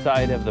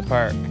outside of the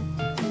park.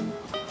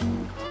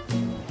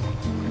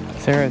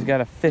 Sarah's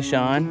got a fish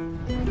on.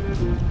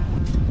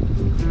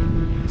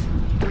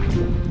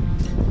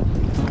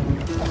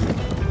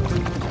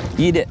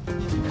 Eat it.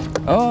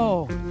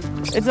 Oh,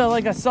 it's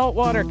like a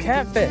saltwater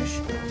catfish.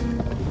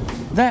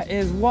 That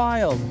is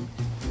wild.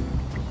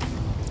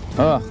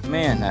 Oh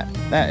man,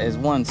 that is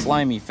one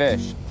slimy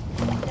fish.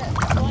 Yeah,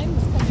 slime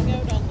was coming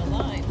out on the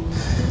line.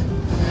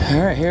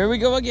 All right, here we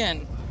go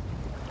again.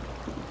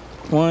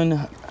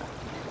 One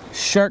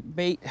shark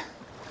bait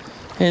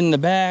in the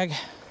bag.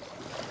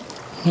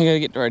 We gotta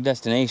get to our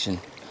destination.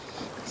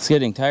 It's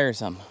getting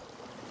tiresome.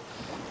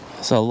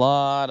 It's a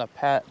lot of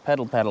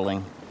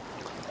pedaling.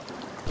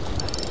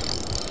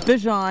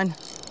 Fish on.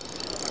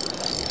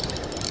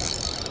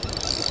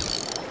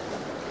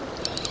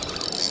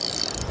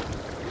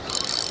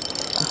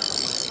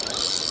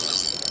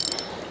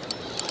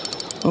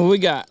 What we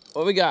got?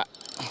 What we got?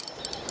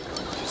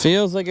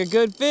 Feels like a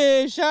good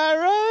fish. All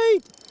right.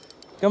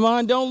 Come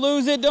on, don't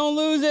lose it. Don't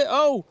lose it.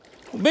 Oh,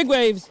 big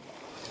waves.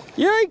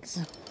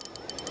 Yikes.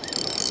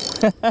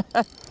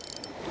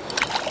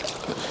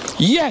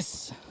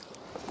 Yes.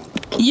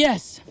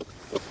 Yes.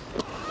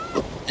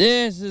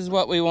 This is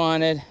what we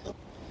wanted.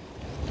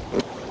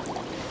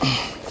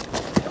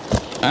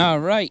 All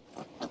right.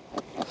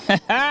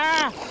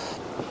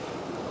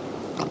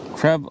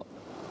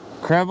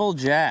 Crevel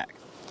Jack.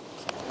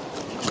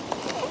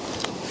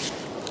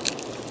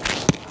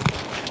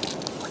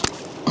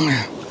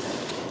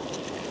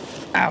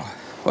 Ow.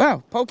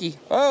 Wow, pokey.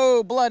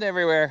 Oh, blood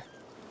everywhere.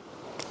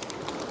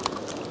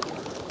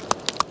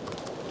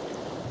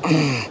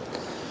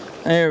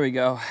 There we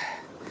go.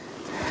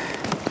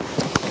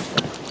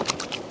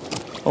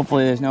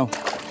 Hopefully there's no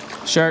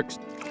sharks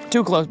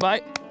too close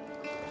by.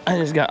 I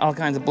just got all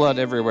kinds of blood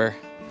everywhere.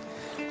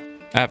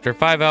 After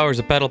 5 hours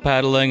of pedal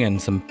paddling and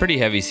some pretty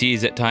heavy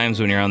seas at times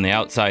when you're on the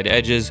outside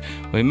edges,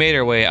 we made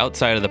our way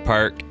outside of the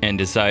park and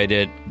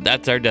decided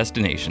that's our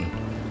destination.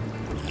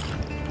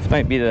 This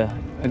might be a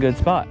good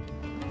spot.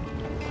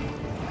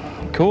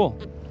 Cool.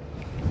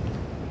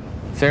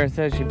 Sarah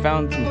says she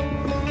found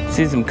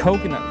some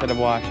coconuts that have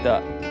washed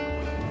up.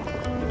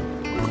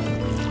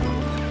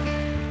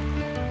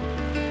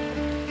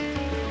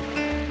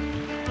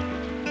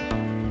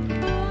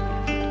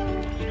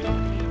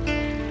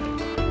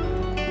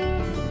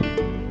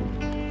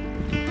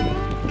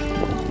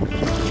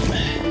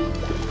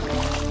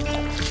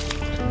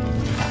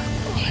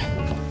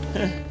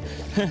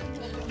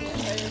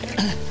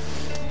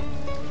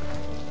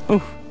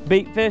 Oof,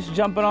 bait fish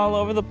jumping all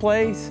over the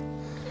place.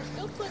 There's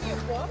still plenty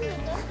of water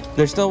in there.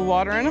 There's still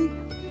water in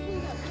them?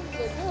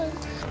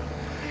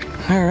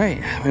 All right,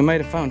 we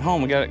might have found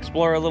home. We gotta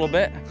explore a little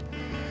bit.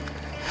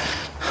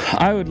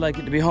 I would like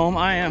it to be home.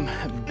 I am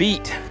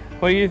beat.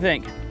 What do you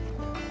think?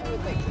 I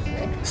would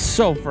think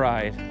So so.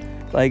 fried.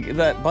 Like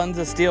that Buns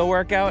of Steel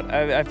workout,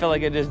 I feel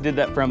like I just did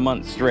that for a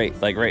month straight.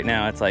 Like right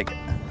now, it's like,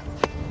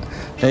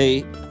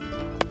 hey,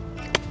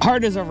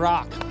 hard as a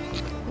rock.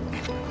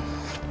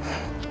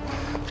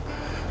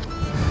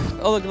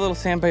 Oh, look at little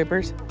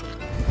sandpipers.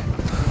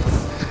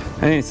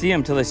 I didn't see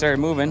them till they started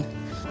moving.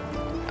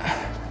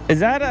 Is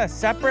that a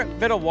separate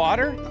bit of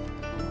water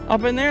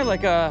up in there?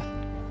 Like a,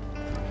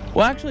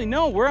 well actually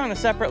no, we're on a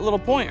separate little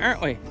point,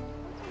 aren't we?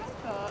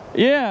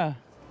 Yeah.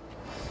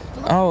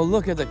 Oh,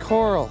 look at the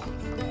coral.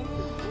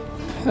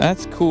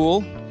 That's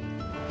cool.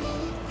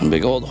 A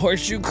big old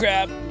horseshoe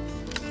crab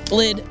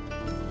lid.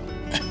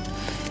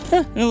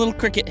 And a little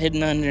cricket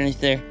hidden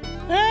underneath there.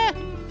 Ah.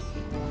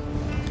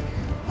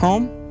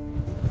 Home?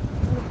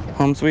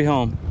 Home sweet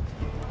home.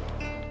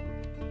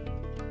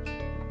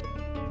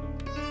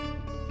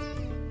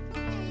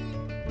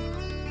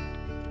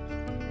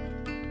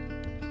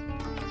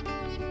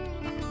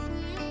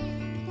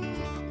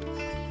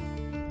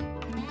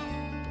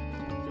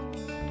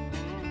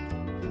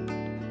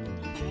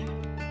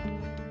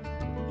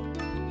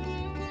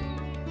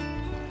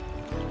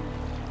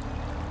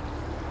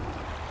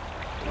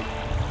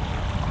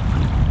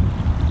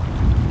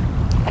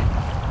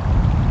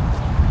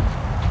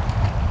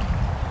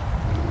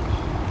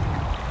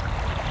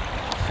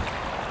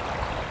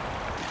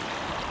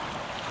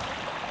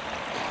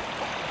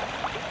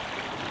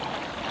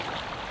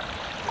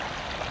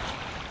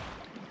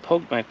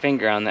 poked my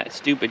finger on that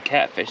stupid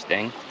catfish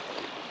thing,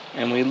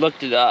 and we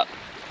looked it up.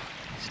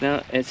 So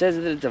now it says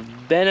that it's a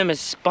venomous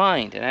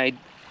spine, and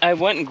I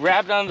went and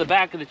grabbed onto the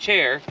back of the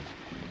chair.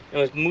 It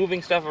was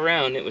moving stuff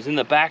around. It was in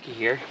the back of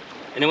here,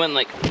 and it went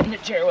like, and the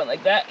chair went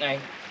like that, and I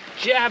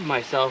jabbed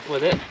myself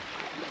with it.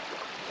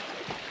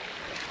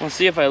 We'll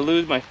see if I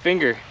lose my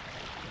finger.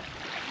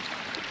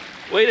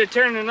 Way to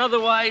turn an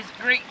otherwise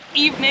great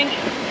evening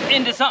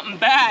into something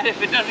bad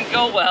if it doesn't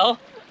go well.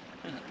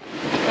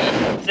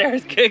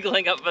 Sarah's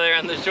giggling up there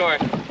on the shore.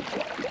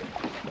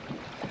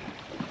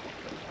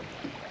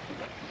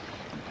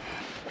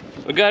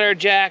 We got our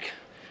jack.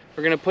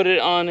 We're gonna put it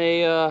on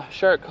a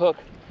shark hook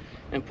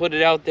and put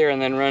it out there and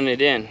then run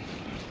it in.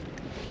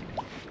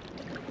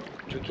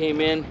 We came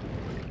in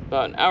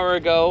about an hour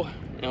ago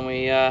and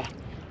we had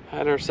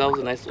ourselves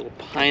a nice little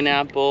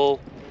pineapple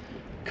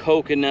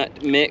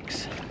coconut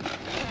mix.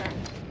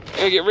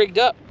 Gotta get rigged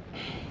up.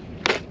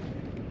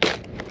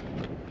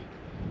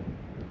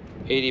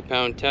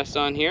 80-pound test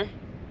on here.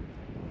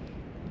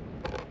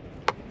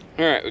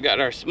 All right, we got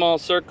our small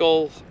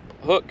circle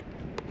hook,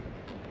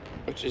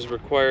 which is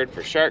required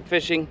for shark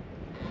fishing,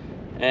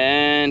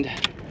 and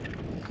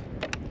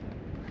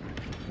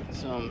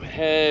some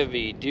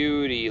heavy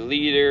duty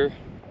leader.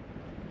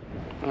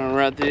 I'm gonna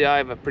run through the eye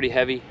of a pretty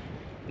heavy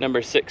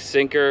number 6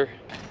 sinker.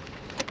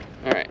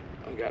 All right,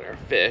 we got our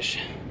fish.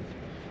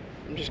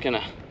 I'm just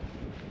gonna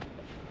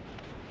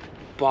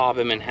bob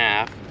him in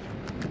half.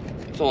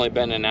 It's only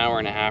been an hour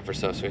and a half or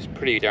so, so he's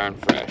pretty darn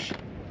fresh.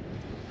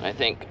 I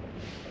think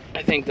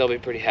they'll be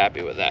pretty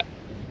happy with that.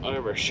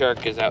 Whatever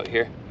shark is out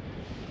here,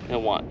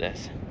 they'll want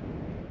this.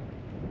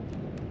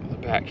 The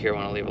back here, I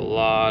want to leave a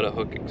lot of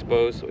hook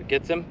exposed so it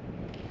gets him.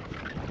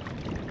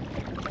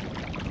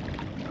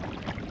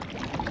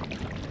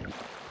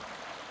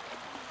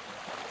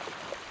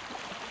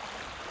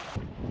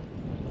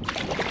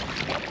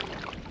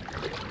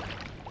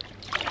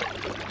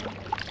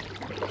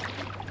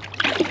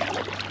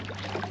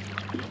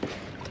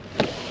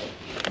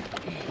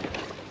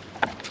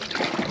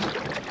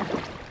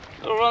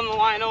 Run the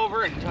line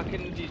over and tuck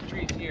into these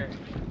trees here.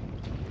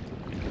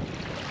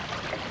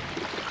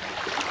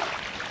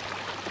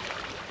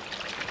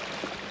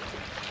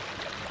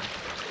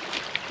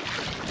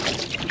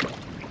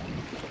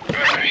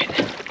 Alright,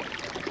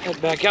 head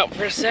back out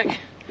for a sec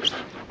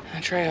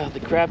and try out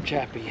the crab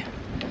chappie.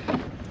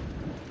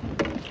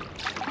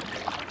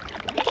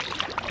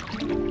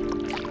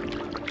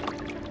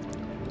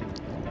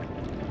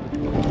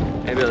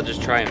 Maybe I'll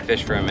just try and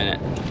fish for a minute.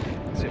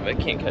 See if I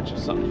can't catch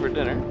us something for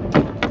dinner.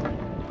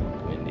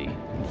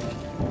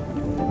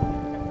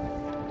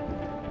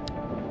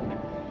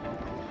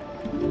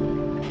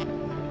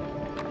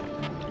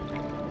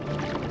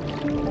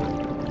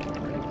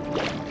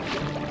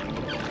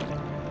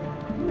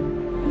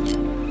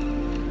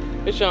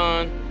 Fish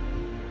on,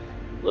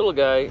 little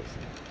guys.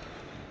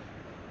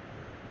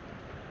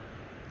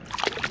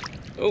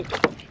 Oh,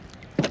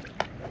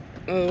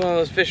 that was one of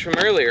those fish from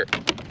earlier.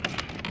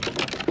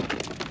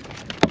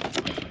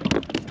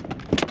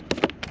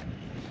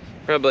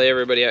 Probably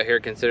everybody out here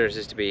considers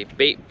this to be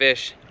bait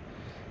fish,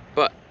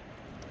 but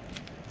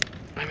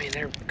I mean,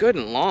 they're good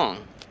and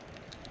long.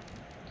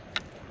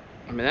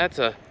 I mean, that's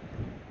a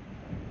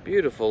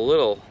beautiful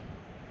little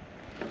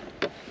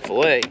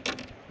fillet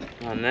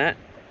on that.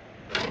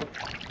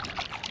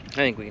 I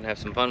think we can have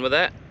some fun with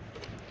that.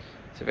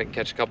 See if I can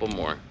catch a couple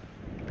more.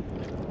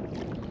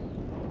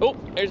 Oh,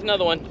 there's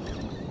another one.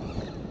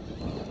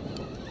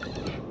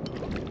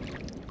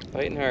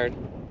 Fighting hard.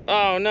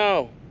 Oh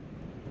no!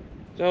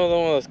 Another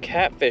one of those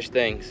catfish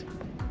things.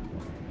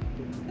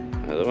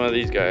 Another one of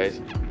these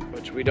guys,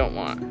 which we don't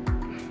want.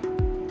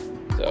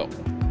 So.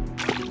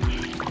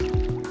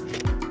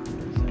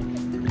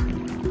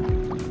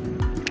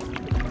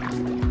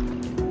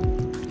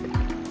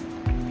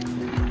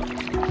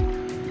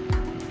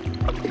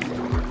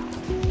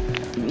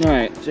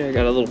 Alright, so I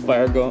got a little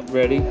fire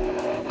ready.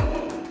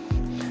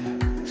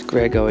 As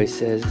Greg always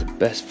says, the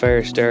best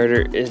fire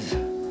starter is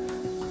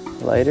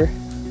lighter.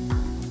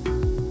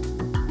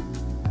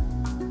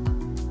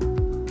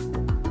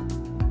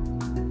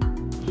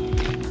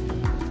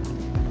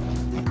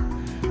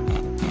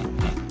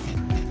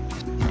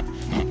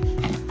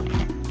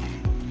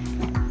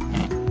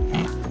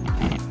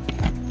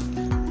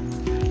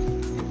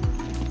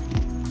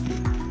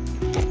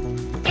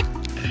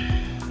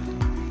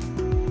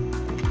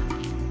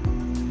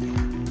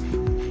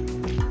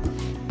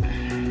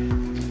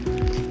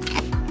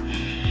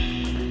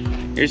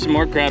 Here's some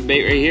more crab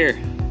bait right here.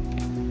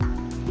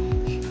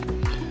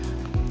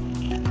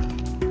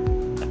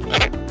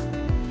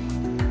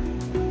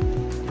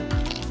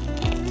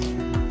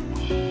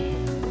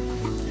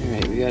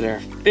 Alright, we got our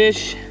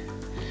fish,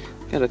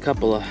 got a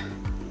couple of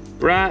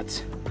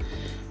brats,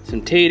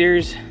 some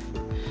taters,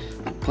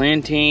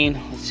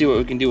 plantain. Let's see what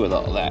we can do with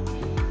all that.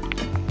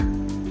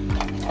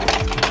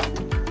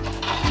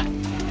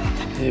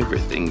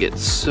 Everything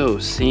gets so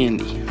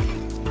sandy.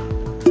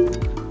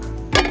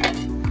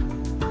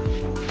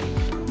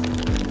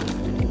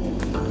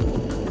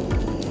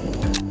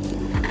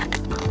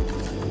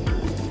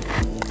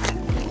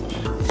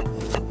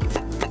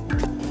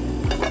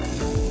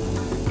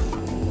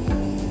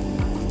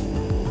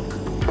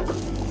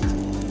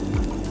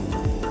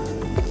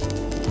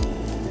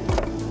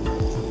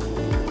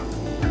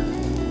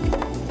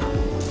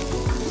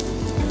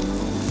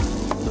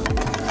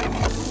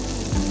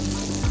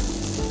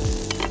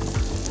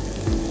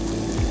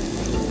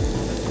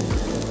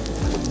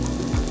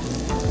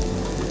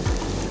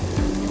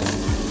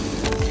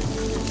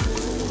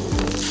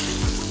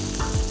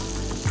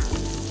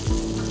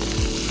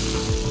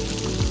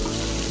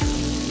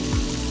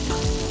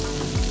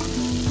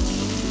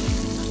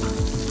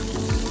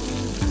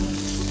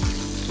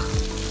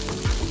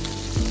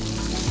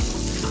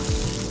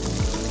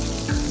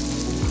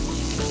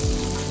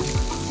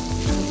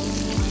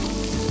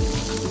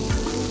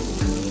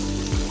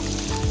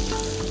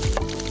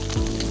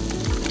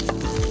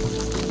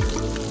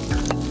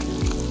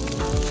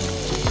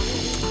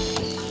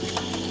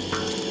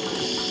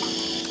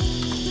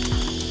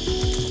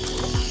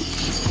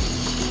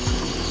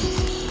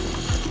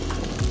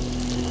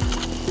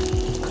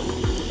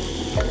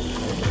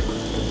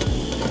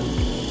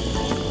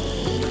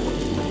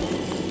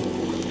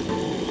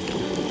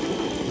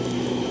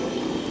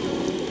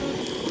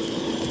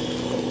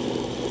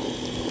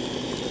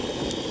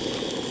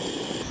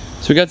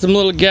 we got some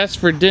little guests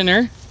for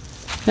dinner.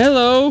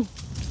 Hello.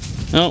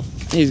 Oh,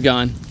 he's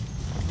gone.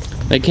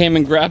 They came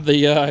and grabbed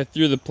the,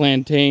 threw the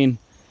plantain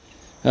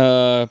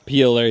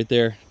peel right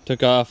there.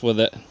 Took off with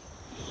it.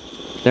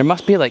 There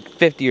must be like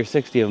 50 or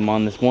 60 of them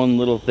on this one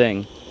little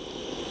thing.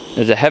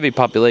 There's a heavy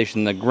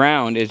population. The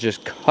ground is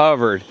just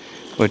covered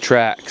with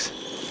tracks.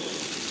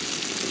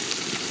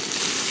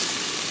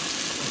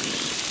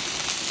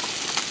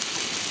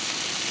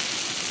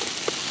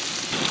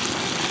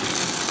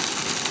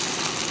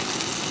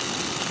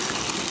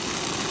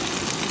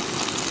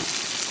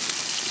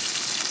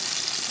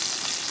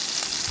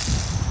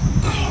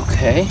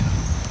 Okay.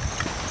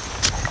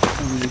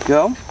 There you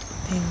go.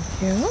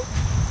 Thank you.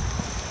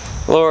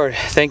 Lord,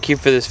 thank you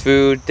for this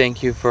food.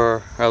 Thank you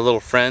for our little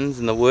friends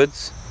in the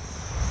woods.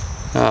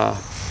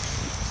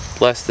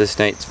 Bless this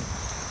night's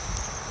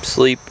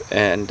sleep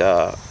and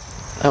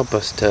help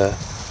us to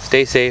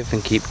stay safe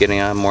and keep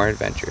getting on more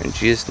adventure. In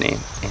Jesus' name,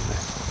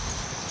 amen.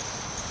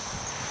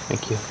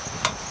 Thank you.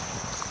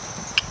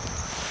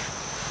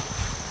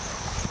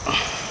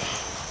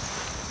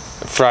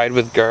 Fried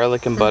with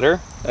garlic and butter.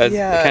 That's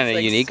kind of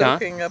like unique,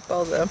 soaking up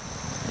all the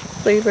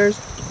flavors.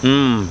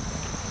 Mmm.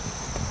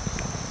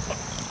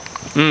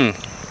 Mmm.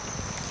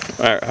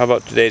 Alright, how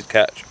about today's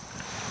catch?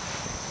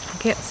 I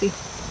can't see.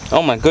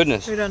 Oh my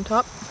goodness. Right on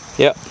top?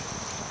 Yep.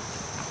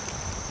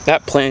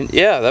 That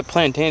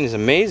plantain is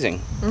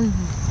amazing.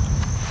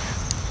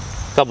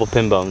 Mm-hmm. Couple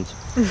pin bones.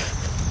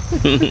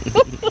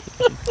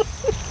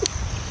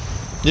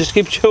 Just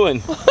keep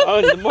chewing.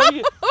 Oh, the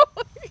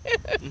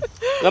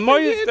more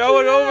you throw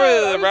it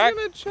over the rack. I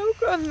was gonna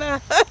choke on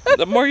that.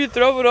 The more you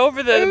throw it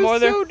over, the more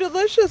they're so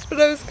delicious, but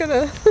I was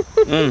gonna.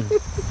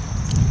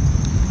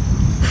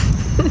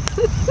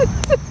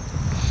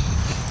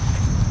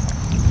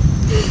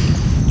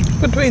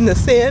 Between the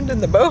sand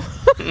and the bones.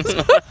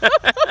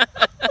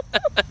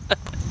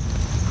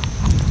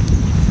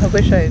 I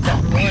wish I had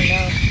gotten more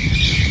now.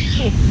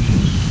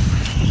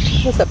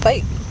 That's a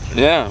bite.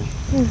 Yeah.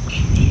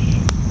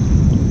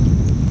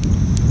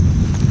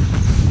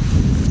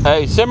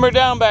 Hey, simmer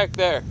down back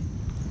there.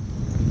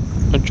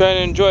 I'm trying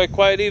to enjoy a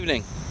quiet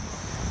evening.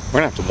 We're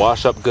gonna have to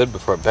wash up good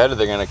before bed or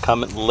they're gonna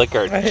come and lick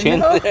our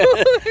chin.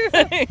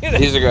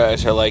 These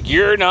guys are like,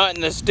 you're not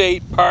in the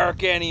state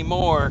park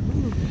anymore.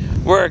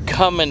 We're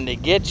coming to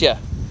get you.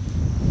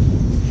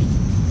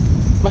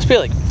 Must be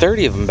like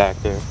 30 of them back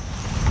there.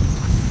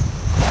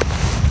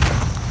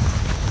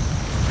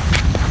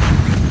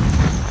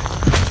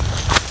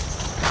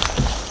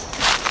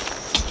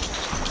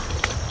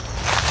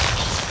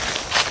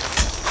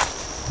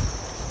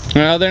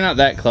 Well, they're not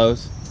that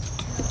close.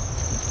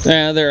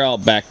 Yeah, they're all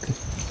back.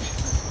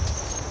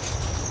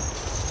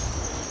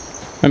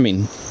 I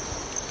mean,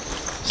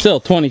 still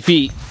 20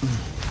 feet.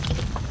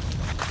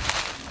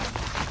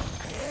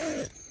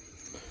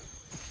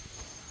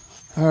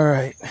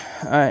 Alright,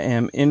 I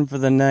am in for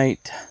the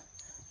night.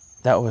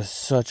 That was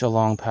such a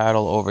long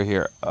paddle over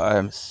here. I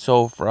am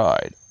so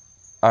fried.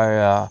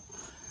 I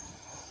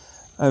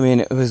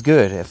mean, it was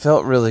good. It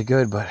felt really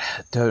good, but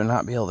to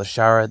not be able to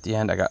shower at the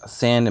end, I got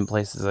sand in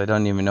places I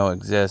don't even know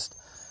exist.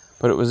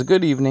 But it was a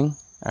good evening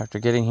after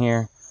getting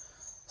here,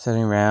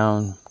 sitting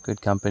around,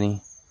 good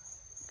company.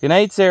 Good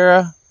night,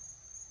 Sarah.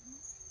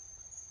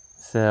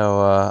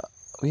 So,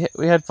 we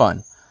had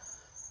fun.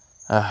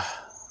 I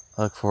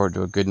look forward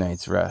to a good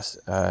night's rest.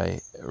 I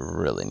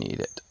really need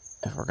it.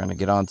 If we're going to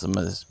get on some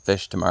of this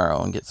fish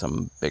tomorrow and get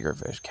some bigger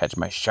fish, catch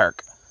my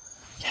shark.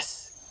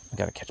 Yes, I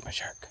got to catch my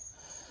shark.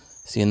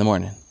 See you in the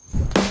morning.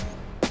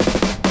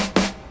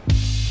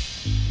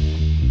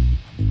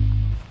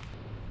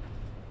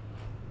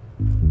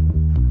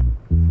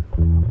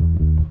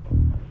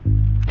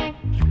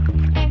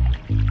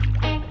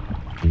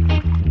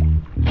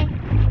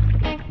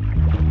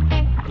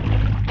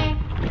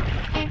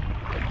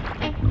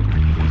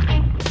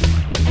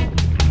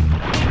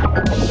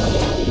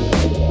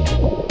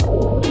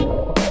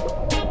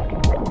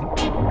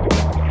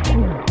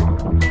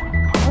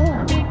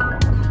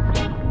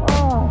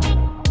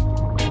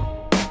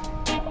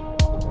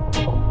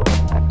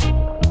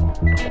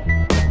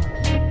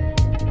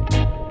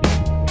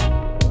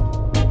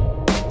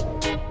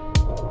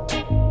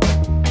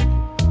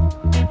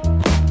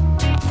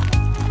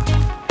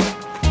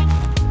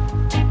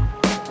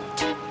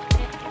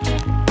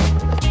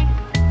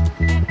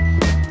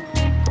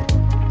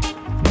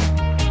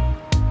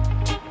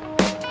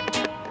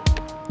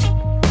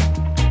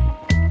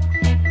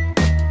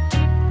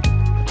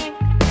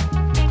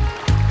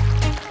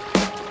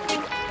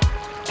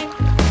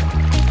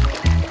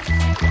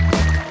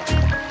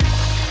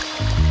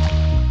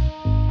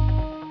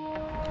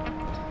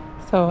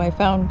 So I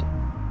found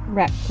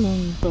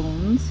raccoon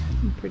bones,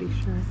 I'm pretty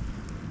sure.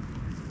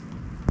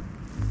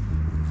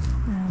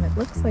 And it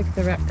looks like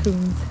the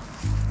raccoons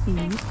eat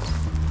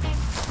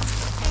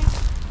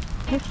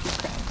mushy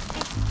crabs.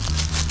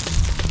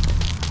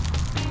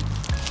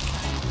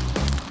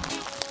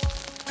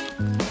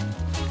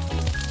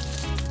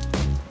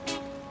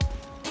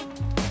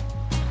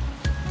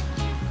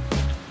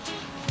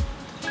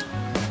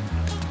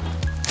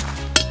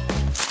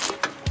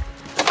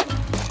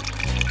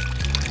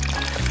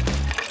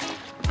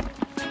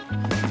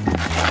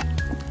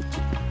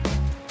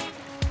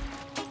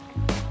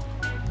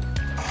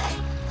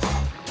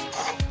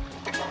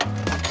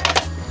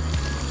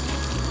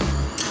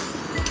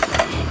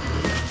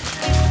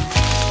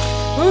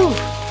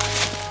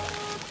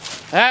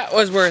 That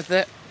was worth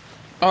it.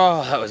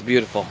 Oh, that was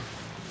beautiful.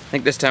 I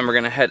think this time we're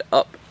gonna head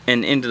up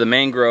and into the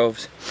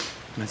mangroves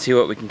and see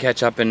what we can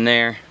catch up in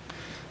there.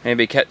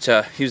 Maybe catch,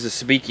 use the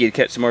sabiki to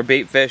catch some more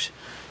bait fish,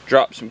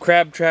 drop some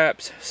crab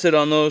traps, sit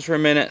on those for a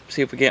minute,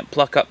 see if we can't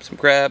pluck up some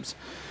crabs.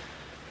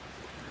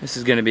 This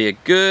is gonna be a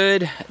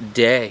good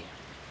day.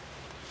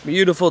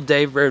 Beautiful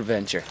day for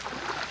adventure.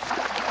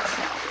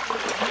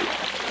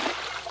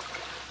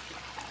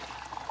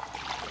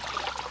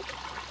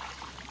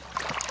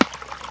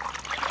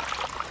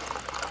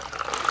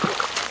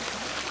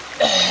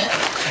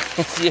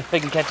 Let's see if I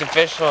can catch a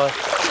fish while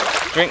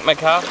I drink my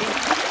coffee.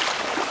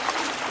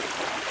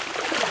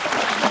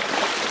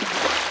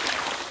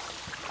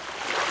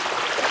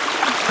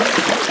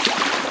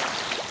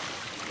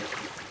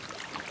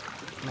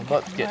 My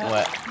butt's getting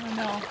wet. I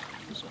know. I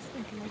was just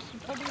thinking we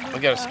should probably We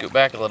gotta scoot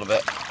back a little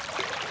bit.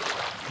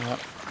 Yep.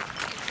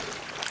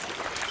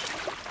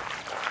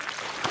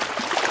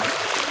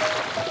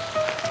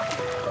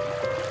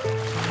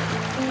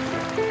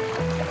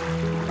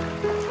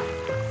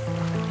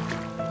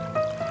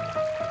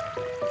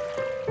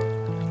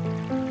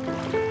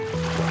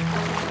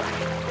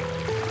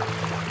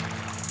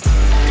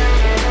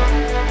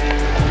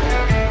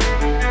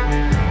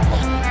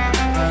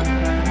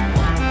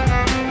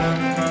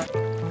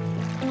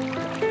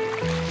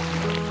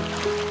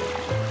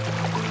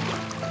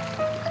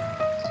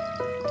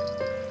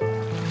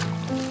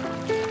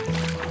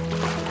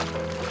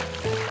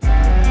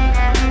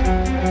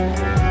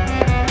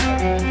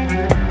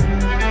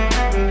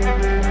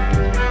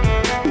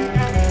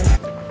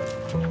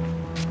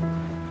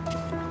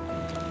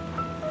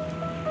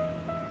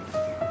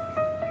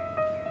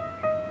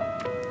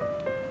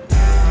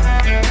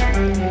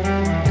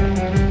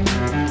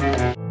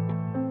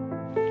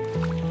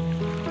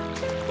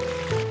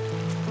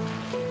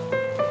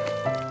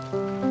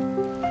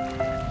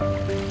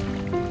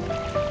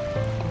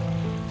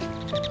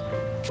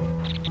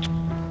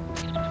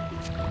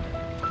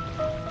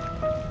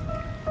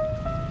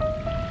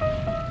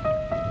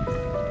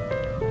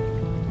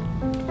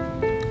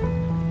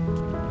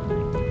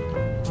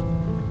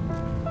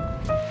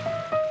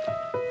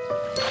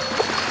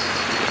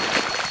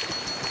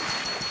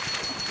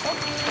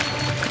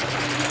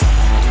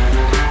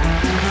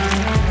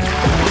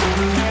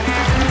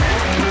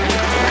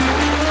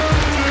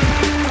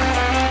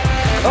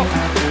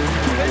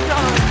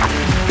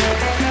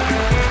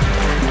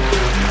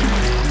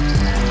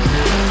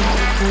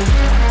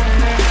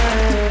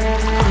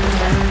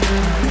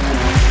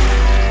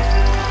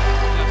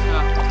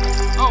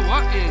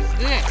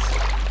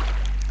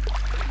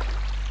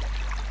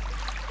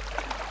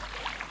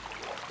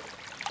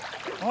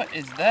 What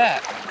is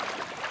that?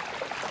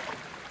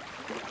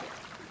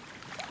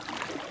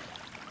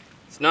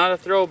 It's not a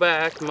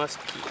throwback, must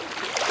keep.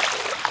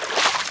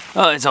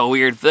 Oh, it's a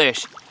weird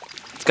fish.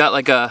 It's got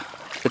like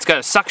it's got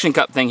a suction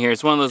cup thing here.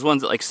 It's one of those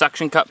ones that like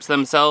suction cups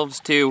themselves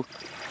to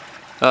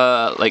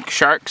like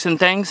sharks and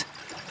things.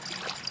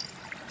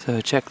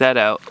 So check that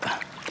out.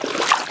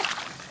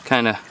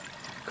 Kind of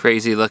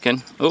crazy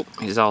looking. Oh,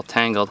 he's all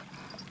tangled.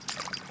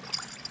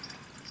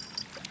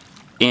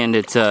 And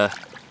it's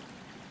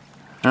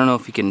I don't know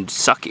if he can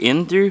suck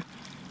in through,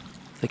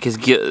 like his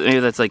gill. Maybe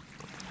that's like,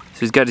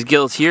 so he's got his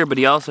gills here, but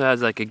he also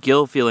has like a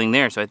gill feeling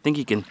there. So I think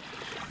he can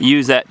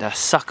use that to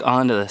suck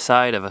onto the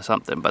side of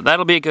something. But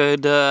that'll be a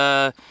good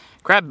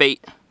crab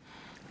bait.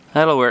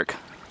 That'll work.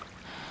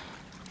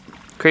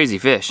 Crazy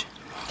fish.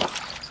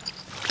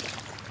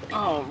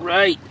 All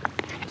right,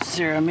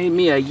 Sarah made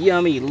me a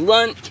yummy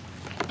lunch.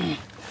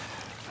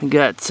 We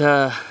got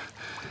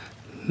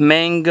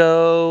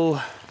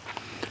mango,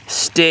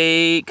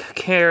 steak,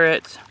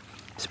 carrots.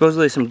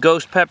 Supposedly some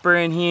ghost pepper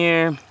in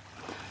here,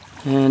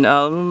 and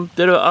a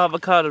bit of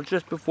avocado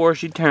just before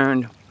she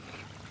turned.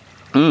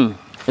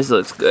 This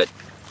looks good.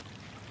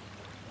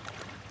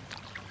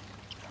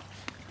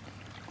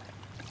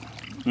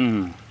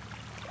 You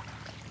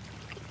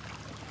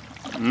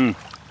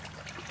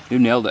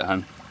nailed it,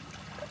 hon.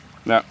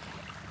 That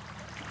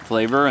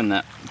flavor and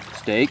that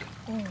steak.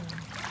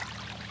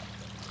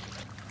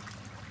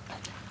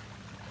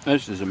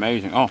 This is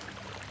amazing. Oh,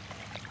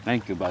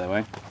 thank you, by the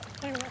way.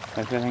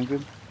 Can I say thank you?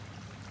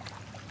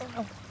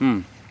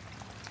 And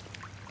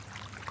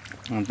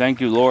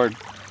thank you, Lord.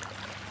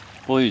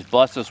 Please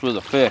bless us with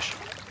a fish.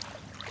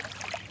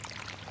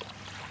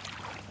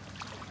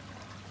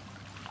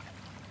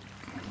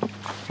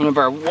 One of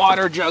our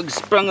water jugs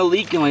sprung a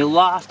leak and we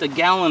lost a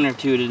gallon or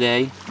two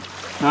today.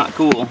 Not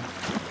cool.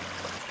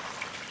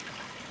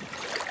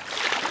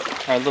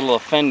 Our little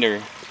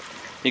offender.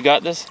 You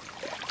got this?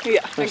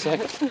 Yeah. For a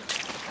second.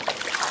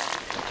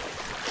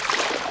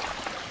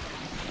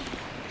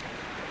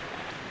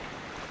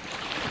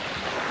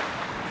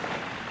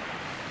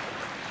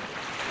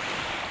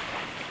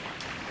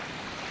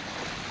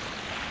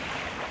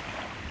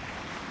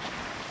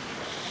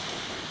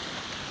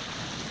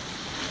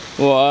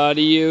 What are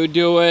you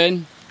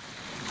doing?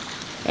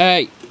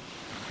 Hey.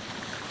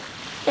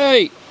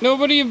 Hey,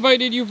 nobody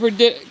invited you for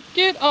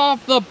get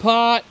off the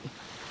pot.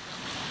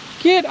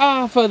 Get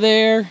off of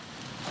there.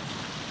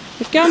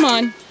 Come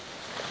on.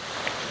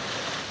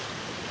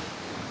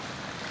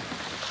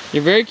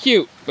 You're very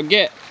cute, but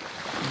get.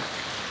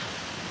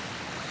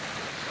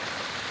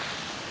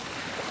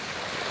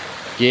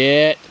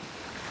 Get.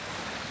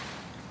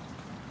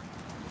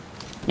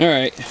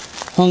 Alright,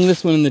 hung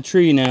this one in the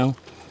tree now,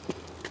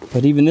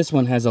 but even this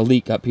one has a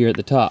leak up here at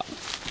the top.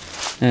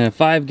 And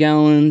 5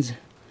 gallons,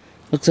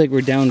 looks like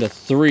we're down to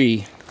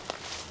 3.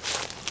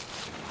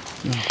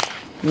 I'm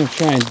gonna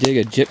try and dig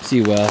a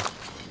gypsy well.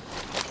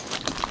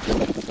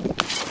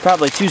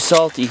 Probably too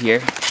salty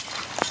here,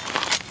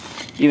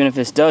 even if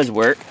this does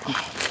work.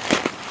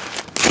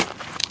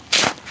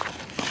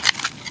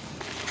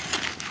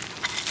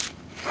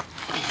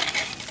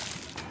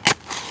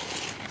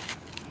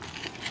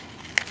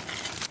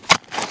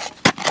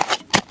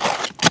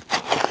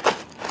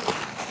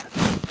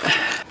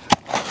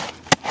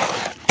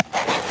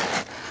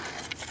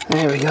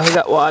 There we go, we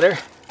got water.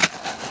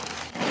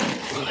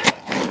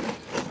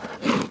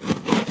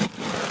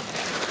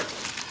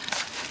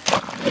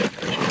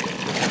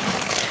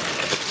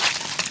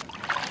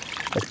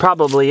 It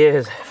probably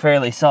is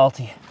fairly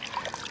salty,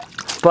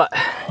 but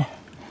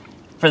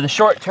for the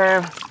short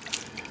term,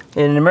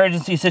 in an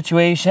emergency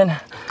situation,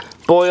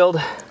 boiled,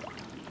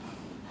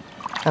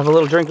 have a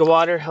little drink of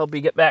water, help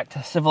you get back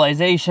to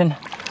civilization.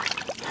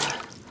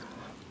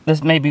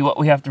 This may be what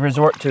we have to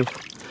resort to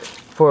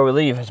before we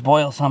leave, is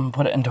boil some and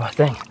put it into a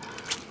thing.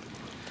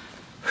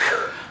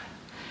 Whew.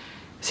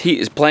 This heat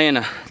is playing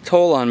a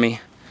toll on me,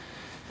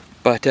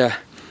 but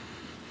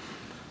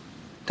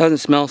doesn't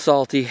smell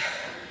salty.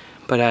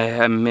 But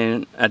I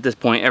mean, at this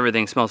point,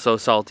 everything smells so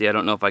salty, I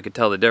don't know if I could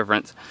tell the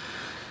difference.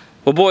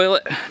 We'll boil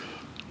it,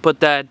 put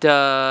that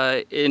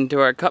into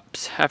our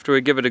cups after we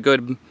give it a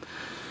good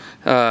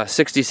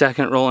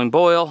 60-second rolling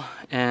boil,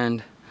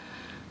 and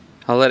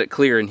I'll let it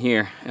clear in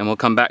here, and we'll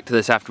come back to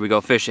this after we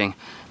go fishing.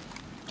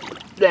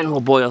 Then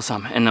we'll boil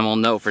some, and then we'll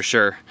know for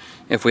sure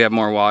if we have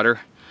more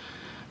water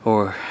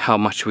or how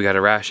much we got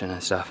to ration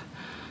and stuff.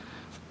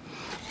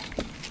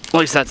 At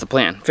least that's the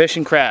plan. Fish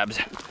and crabs.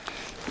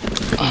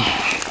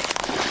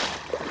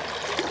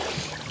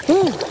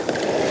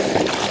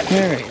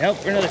 Alright, out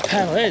for another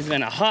paddle. It has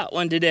been a hot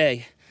one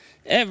today.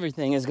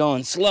 Everything is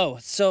going slow.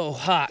 It's so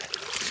hot.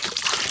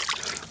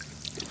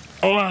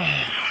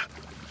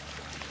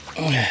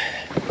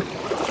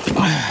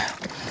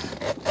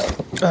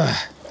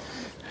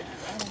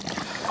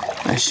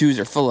 My shoes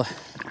are full of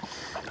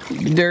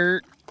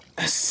dirt,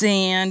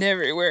 sand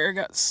everywhere.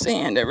 Got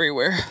sand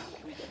everywhere.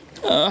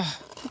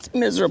 It's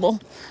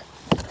miserable.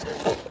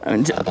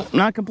 I'm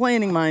not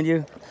complaining, mind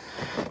you.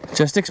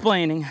 Just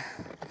explaining.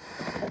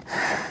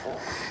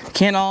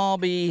 Can't all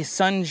be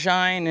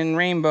sunshine and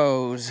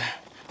rainbows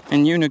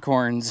and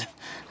unicorns,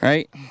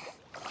 right?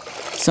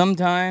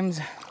 Sometimes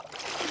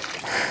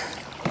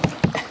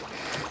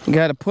you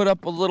gotta put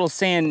up a little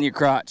sand in your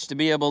crotch to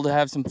be able to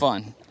have some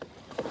fun.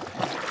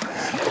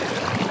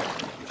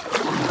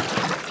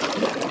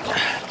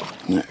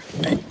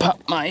 I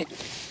pop my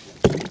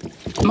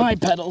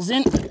pedals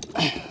in.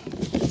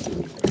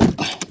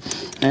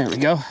 There we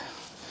go.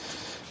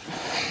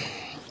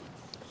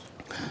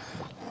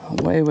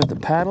 Away with the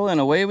paddle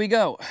and away we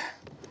go.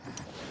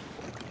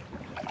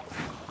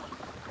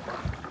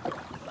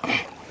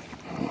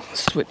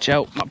 Switch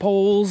out my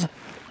poles.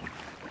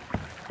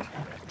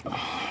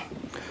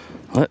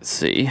 Let's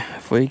see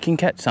if we can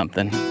catch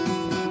something.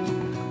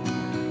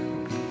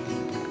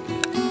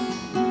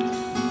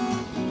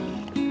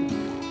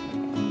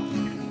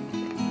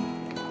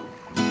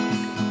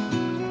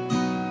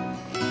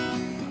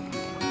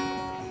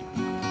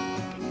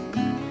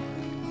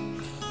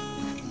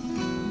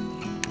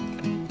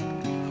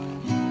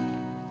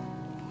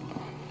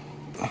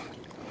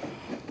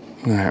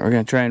 Alright, we're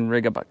gonna try and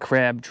rig up a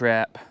crab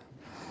trap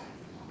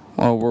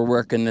while we're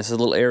working this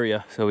little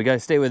area. So we gotta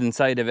stay within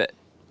sight of it.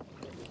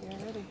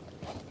 Get ready.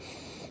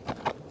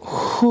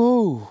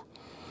 Whew.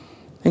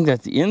 I think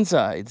that's the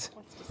insides.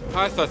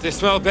 I thought they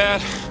smelled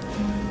bad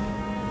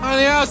on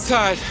the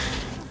outside.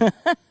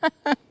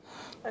 I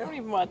don't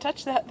even want to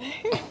touch that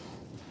thing.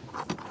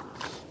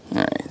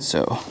 Alright,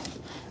 so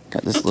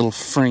got this little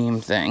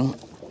frame thing.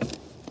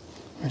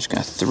 We're just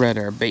gonna thread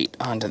our bait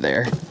onto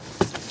there.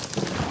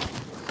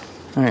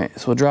 Alright,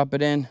 so we'll drop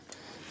it in.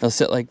 They'll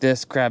sit like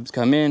this. Crabs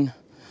come in,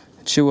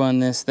 chew on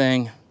this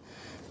thing,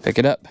 pick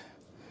it up,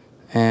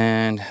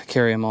 and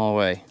carry them all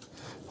away.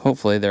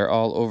 Hopefully they're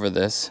all over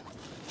this.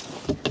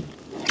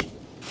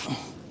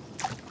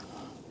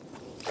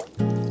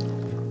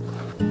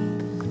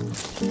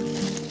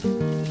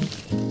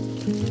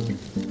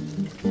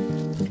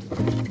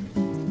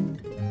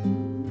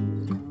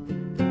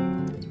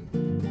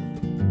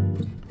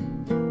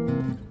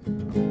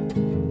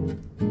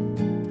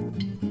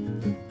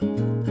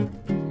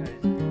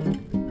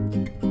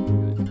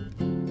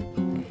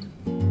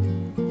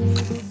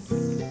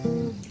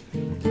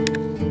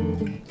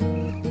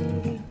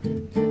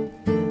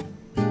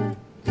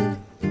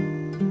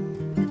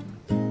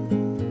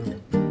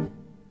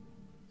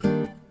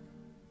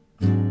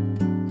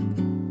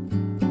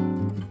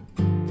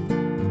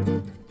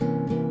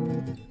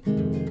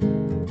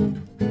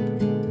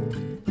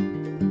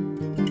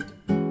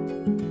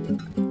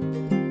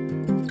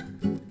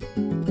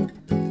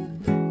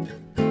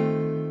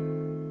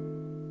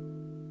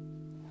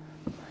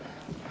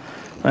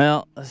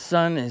 Well, the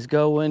sun is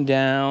going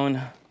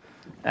down.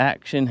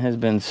 Action has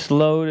been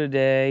slow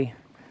today.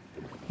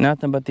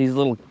 Nothing but these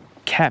little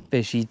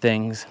catfishy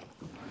things.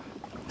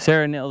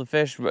 Sarah nailed the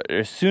fish, but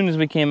as soon as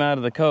we came out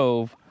of the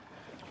cove,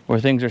 where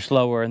things are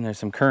slower and there's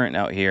some current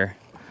out here,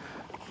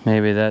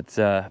 maybe that's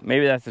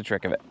the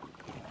trick of it.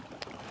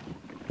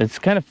 It's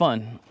kind of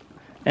fun,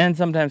 and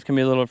sometimes can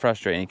be a little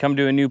frustrating. You come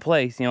to a new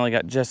place, you only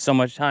got just so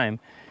much time.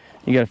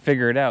 You got to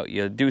figure it out.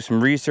 You do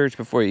some research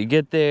before you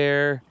get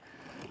there.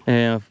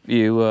 And if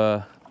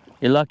you're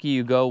lucky,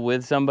 you go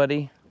with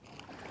somebody,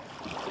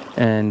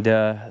 and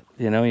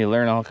you know, you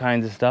learn all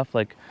kinds of stuff,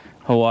 like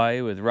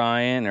Hawaii with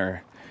Ryan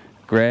or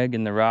Greg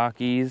in the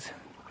Rockies.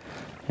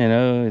 You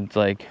know, it's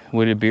like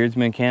Wooded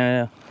Beardsman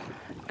Canada,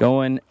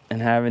 going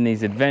and having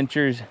these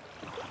adventures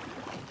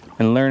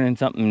and learning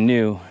something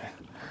new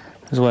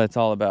is what it's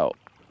all about.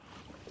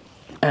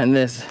 And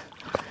this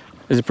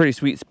is a pretty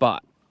sweet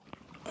spot.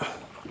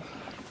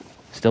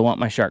 Still want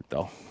my shark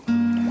though.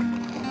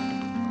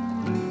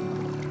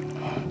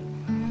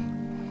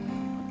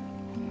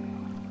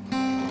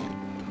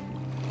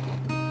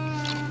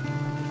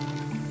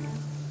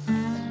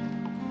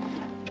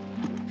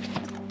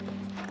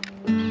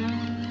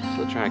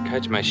 Still trying to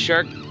catch my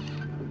shark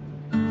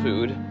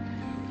food.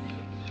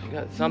 I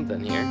got something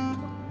here.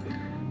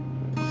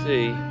 Let's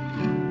see.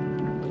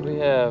 What do we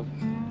have?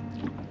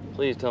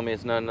 Please tell me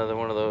it's not another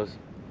one of those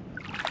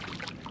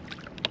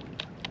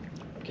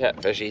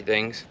catfishy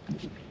things.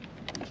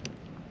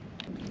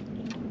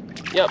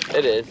 Yep,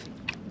 it is.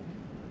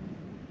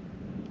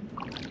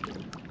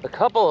 A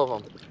couple of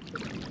them.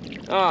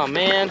 Oh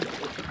man.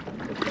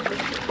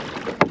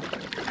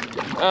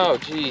 Oh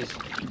jeez.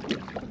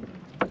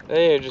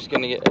 They are just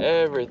gonna get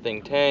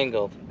everything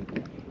tangled.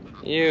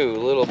 You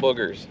little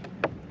boogers.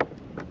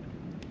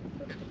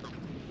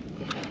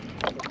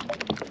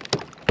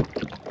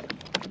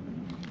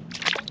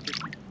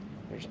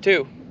 There's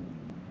two.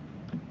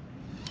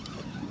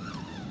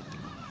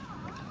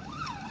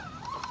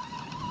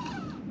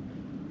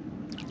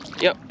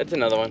 Yep, it's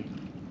another one.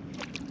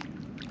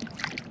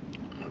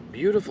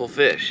 Beautiful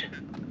fish.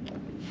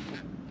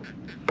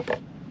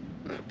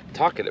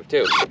 Talkative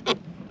too.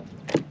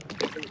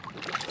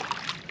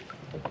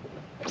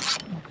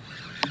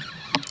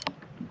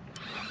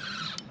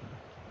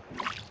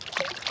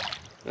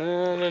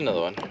 And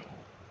another one.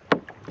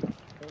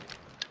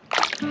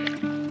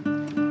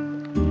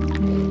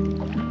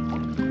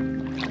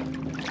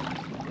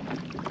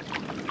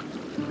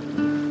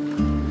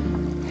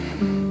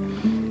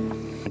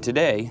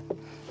 Today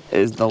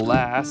is the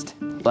last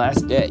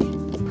day.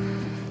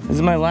 This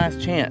is my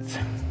last chance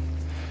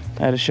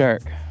at a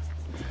shark.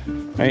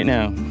 Right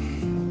now.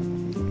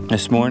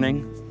 This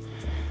morning.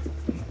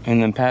 And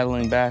then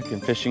paddling back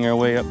and fishing our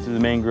way up through the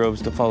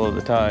mangroves to follow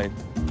the tide.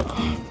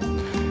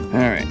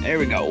 Alright, there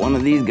we go. One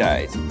of these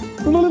guys.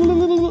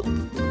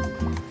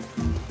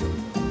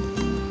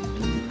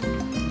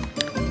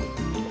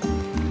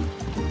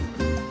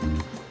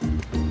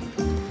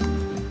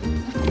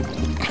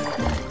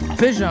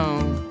 Fish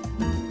on.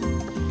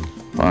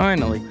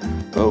 Finally.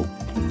 Oh.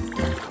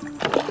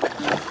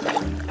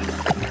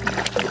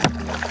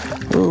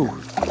 Oh.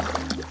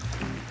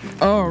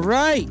 All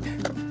right.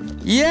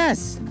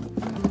 Yes.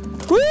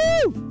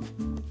 Woo!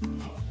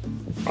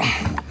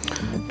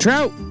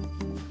 Trout.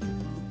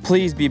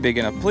 Please be big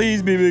enough.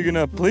 Please be big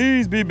enough.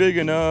 Please be big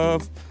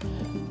enough.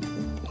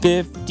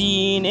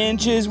 15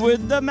 inches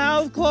with the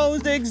mouth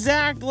closed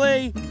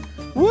exactly.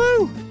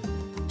 Woo!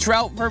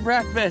 Trout for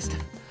breakfast.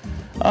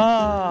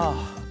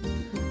 Ah.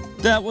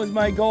 That was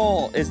my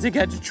goal, is to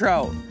catch a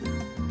trout.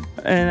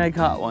 And I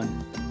caught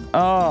one.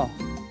 Oh,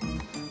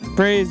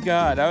 praise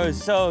God. I was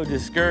so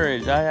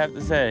discouraged, I have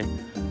to say.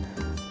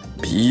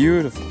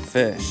 Beautiful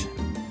fish.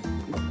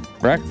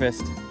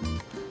 Breakfast.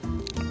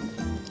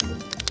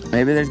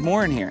 Maybe there's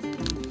more in here.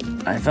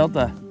 I felt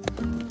a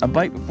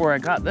bite before I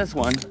caught this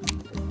one.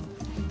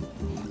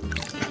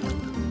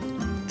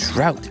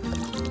 Trout.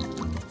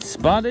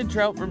 Spotted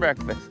trout for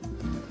breakfast.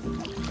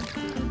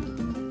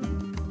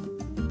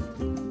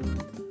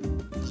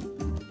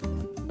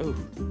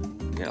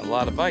 A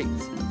lot of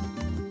bites.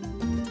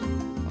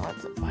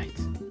 Lots of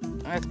bites.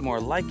 That's more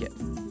like it.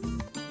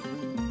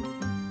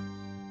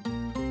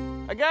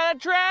 I got a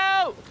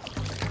trout!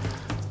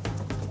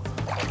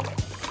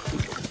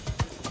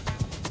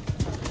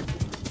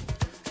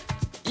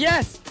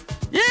 Yes!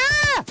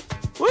 Yeah!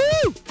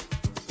 Woo!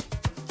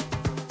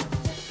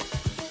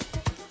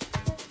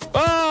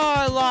 Oh,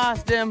 I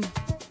lost him.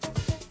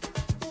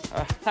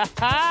 Ha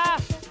ha!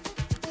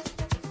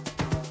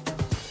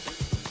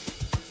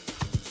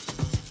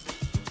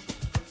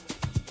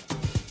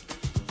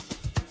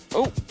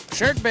 Oh,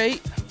 shark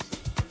bait.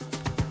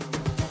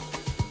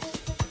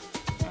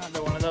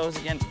 Another one of those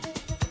again.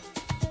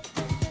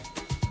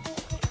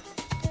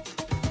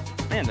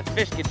 Man, the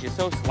fish gets you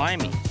so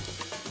slimy.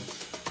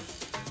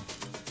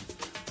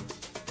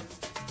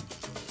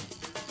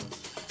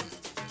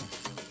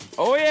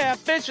 Oh yeah,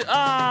 fish,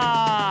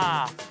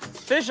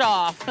 fish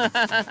off.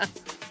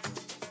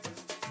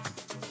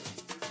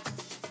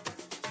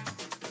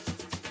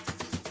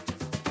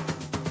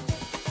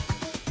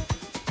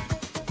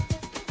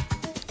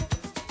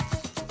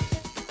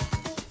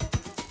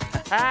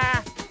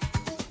 Ah!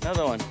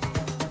 Another one.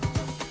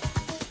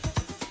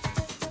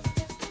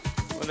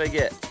 What did I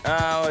get?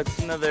 Oh, it's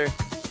another.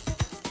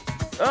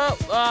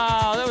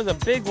 Oh, that was a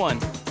big one.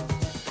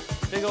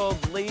 Big old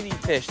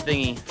ladyfish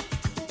thingy.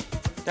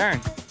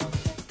 Darn.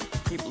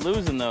 Keep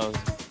losing those.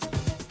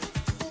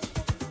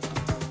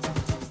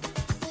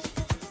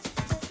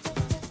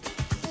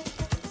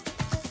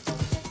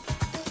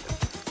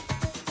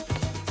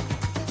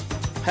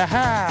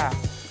 Ha-ha!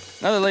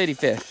 Another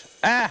ladyfish.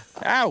 Ah!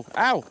 Ow!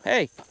 Ow!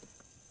 Hey!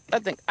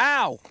 That thing.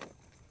 Ow!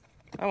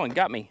 That one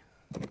got me.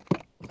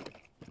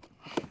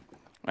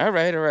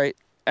 Alright, alright.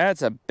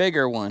 That's a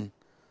bigger one.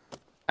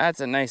 That's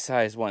a nice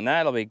sized one.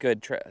 That'll be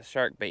good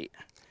shark bait.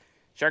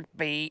 Shark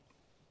bait.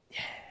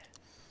 Yeah.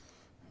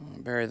 I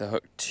don't bury the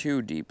hook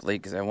too deeply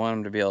because I want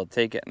him to be able to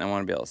take it and I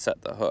want to be able to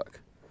set the hook.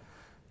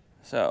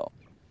 So,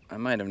 I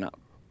might have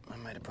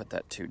put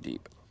that too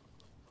deep.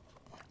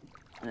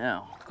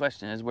 Now, the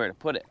question is where to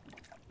put it.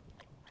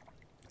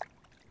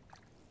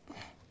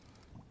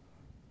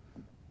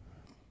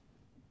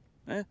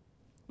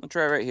 I'll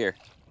try right here.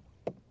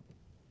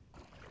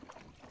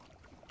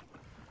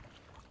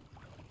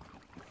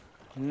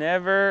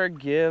 Never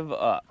give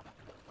up.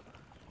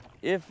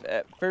 If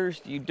at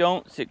first you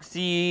don't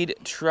succeed,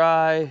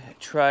 try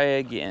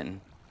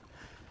again.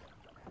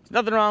 There's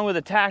nothing wrong with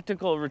a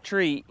tactical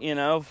retreat, you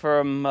know,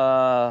 from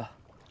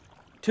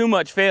too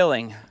much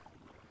failing.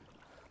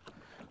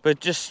 But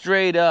just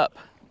straight up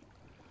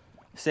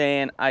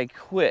saying, I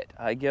quit,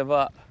 I give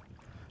up.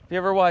 If you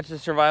ever watch the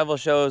survival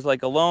shows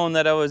like Alone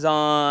that I was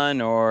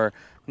on, or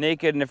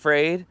Naked and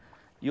Afraid,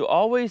 you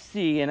always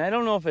see, and I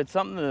don't know if it's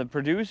something that the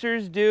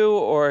producers do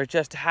or it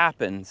just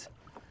happens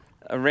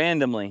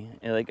randomly.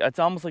 Like, it's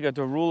almost like it's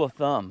a rule of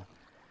thumb.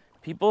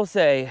 People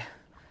say,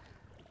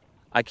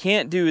 I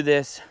can't do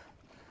this.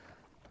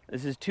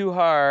 This is too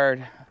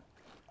hard.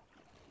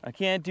 I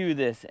can't do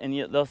this. And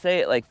they'll say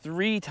it like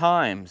 3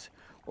 times.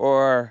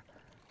 Or,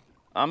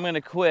 I'm going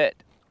to quit.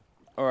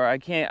 Or, I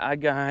can't,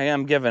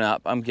 I'm giving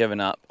up. I'm giving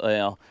up. You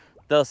know,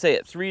 they'll say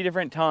it 3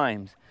 different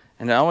times.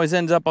 And it always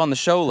ends up on the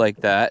show like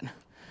that.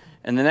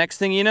 And the next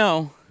thing you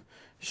know,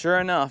 sure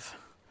enough,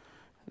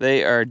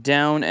 they are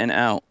down and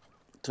out.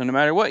 So no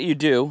matter what you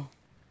do,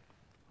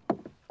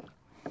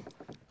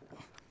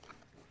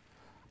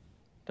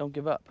 don't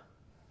give up.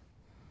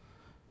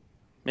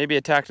 Maybe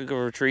a tactical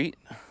retreat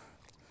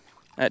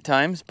at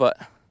times, but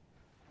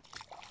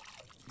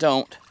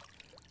don't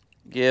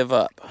give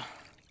up.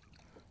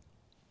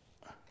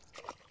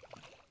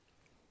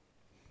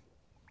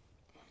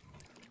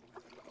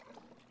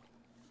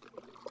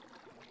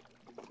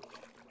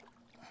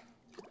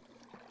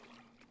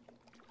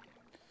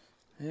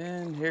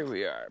 And here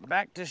we are,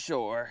 back to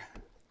shore.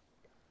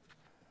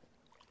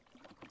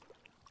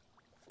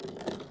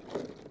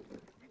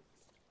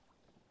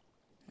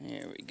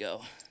 Here we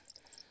go.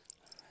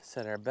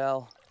 Set our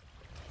bell.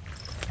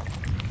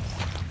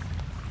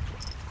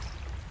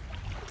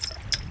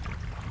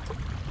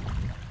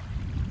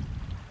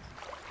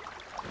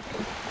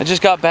 I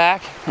just got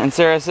back, and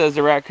Sarah says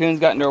the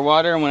raccoons got into our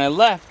water, and when I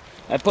left,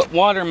 I put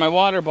water in my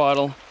water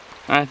bottle,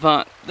 and I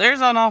thought,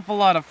 there's an awful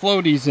lot of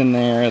floaties in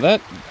there.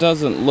 That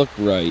doesn't look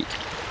right.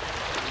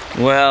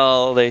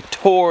 Well, they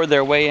tore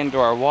their way into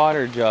our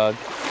water jug.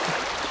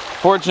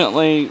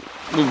 Fortunately,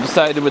 we've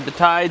decided with the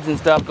tides and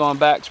stuff going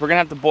back, so we're gonna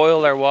have to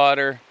boil our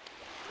water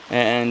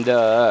and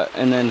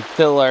then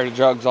fill our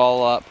jugs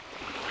all up,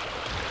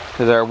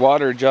 because our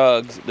water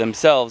jugs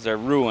themselves are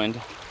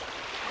ruined.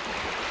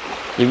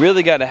 You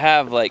really got to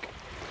have like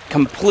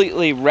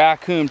completely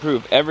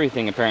raccoon-proof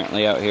everything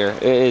apparently out here.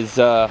 It is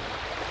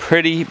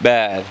pretty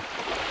bad.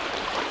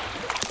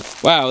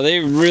 Wow, they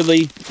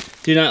really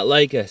do not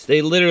like us.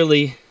 They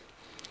literally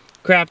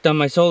crapped on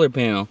my solar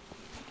panel.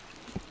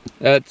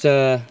 That's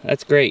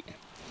great.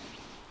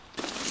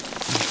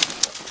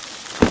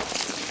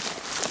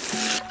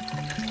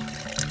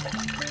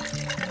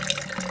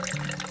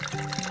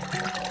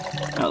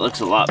 That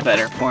looks a lot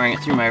better pouring it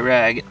through my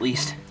rag at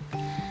least.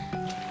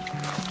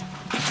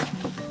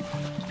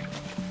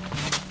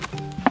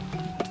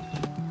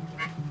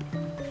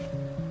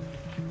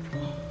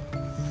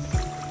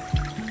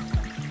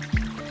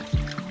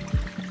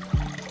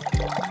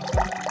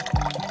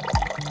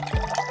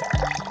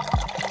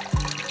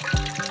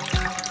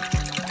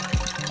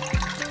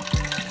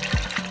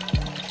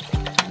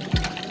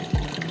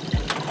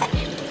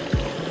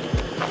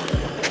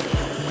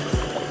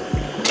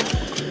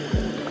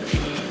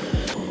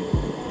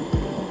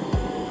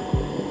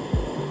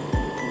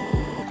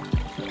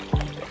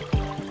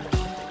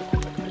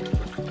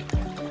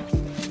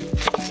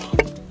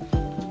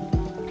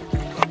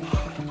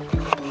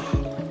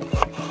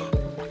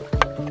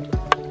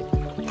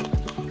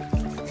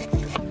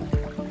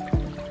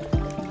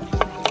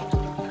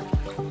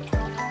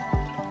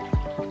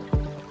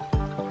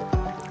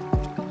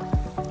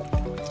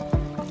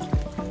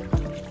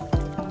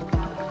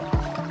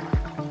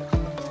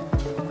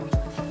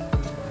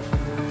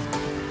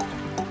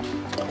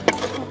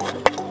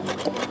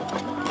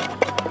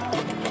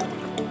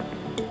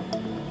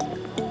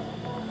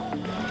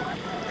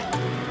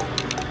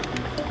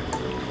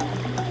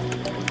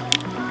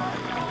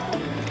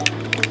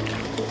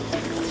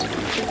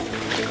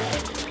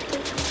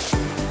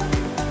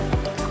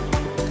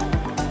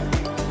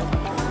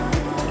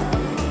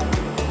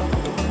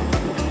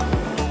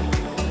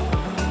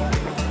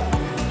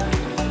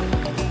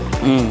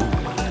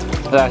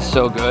 That's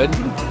so good.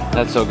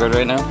 That's so good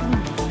right now.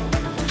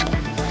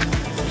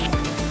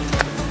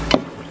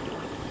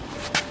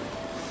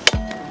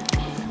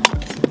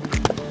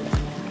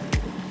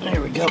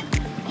 There we go.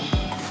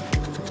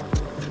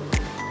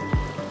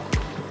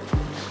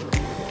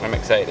 I'm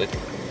excited.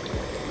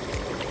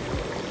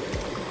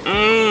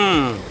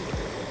 Mmm.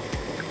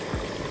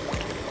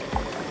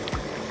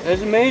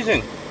 That's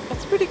amazing.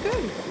 That's pretty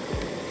good.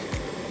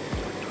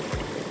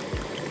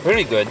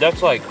 Pretty good.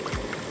 That's like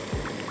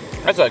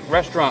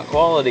restaurant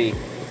quality.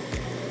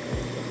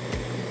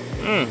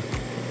 Mmm.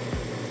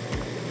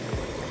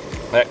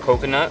 That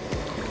coconut.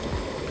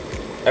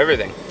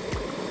 Everything.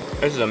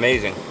 This is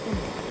amazing.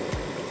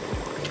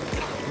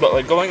 But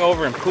like going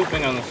over and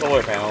pooping on the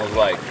solar panel is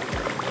like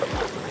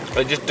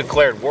they just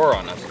declared war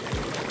on us.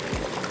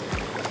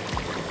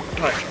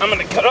 Alright, I'm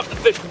gonna cut up the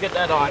fish and get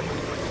that on.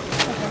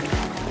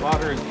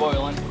 Water is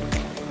boiling.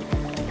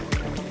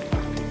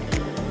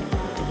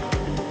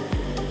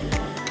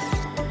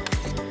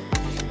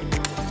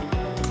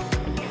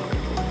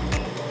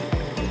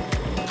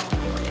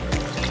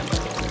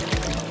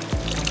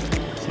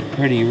 Some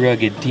pretty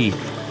rugged teeth.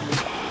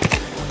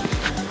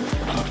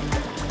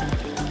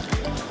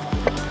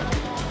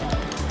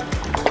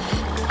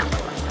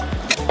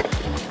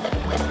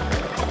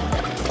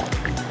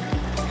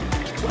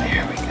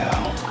 There we go.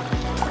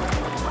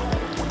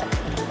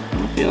 I'm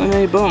not feeling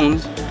any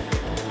bones.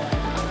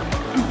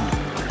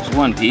 There's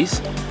one piece.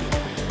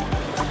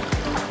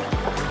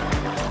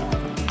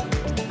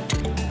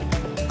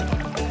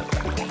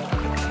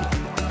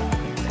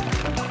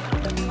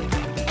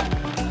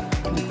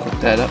 Cook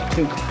that up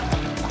too.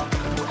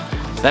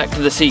 Back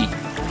to the sea.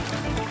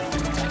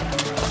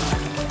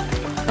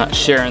 Not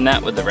sharing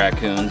that with the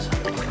raccoons.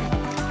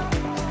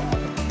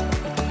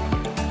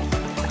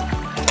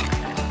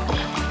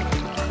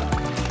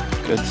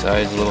 Good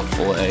sized little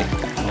fillet.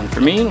 One for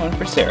me and one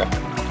for Sarah.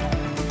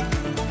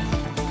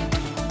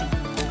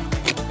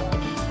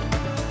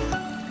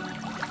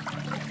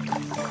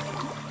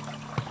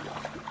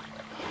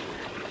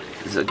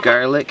 The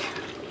garlic,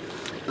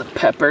 the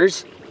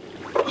peppers,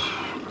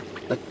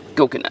 the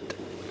coconut.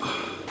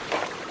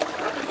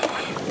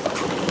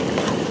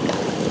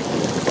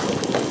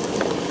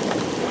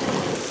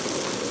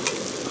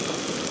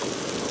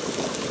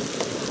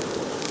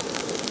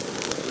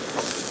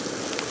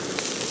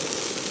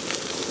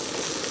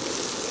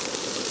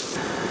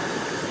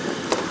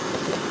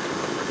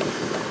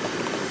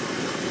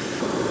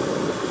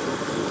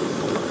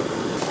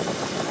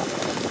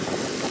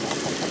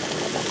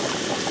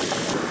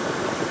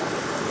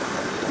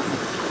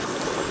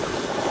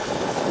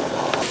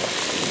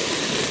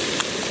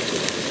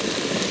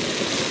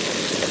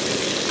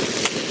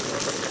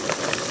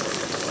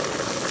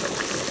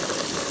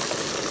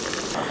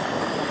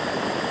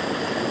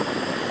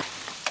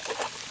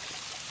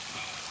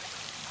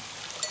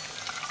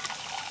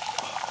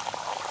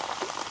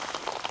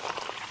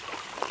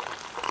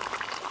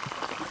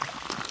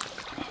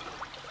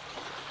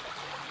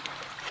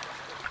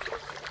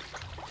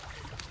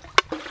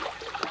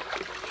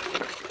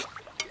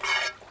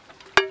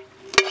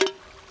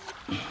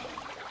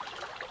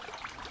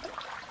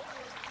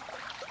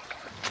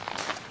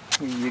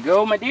 Here you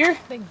go, my dear.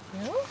 Thank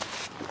you.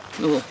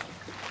 Little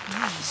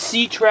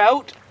sea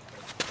trout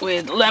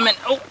with lemon,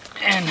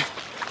 and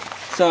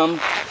some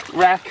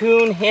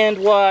raccoon hand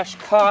wash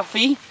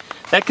coffee.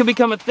 That could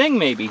become a thing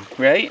maybe,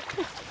 right?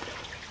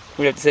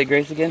 We have to say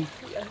grace again?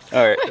 Yes.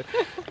 All right.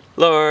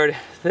 Lord,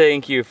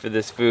 thank you for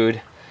this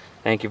food.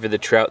 Thank you for the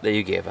trout that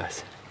you gave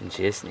us. In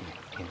Jesus' name,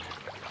 amen.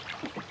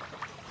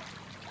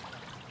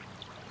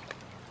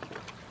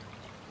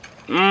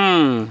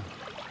 Mmm.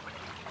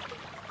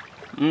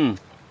 Mmm.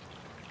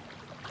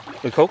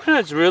 The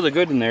coconut's really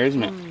good in there,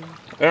 isn't it? Mm.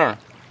 Yeah.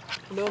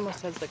 It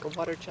almost has like a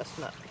water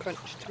chestnut crunch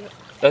to it.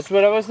 That's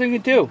what I was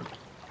thinking too.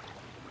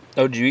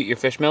 Oh, did you eat your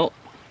fish melt?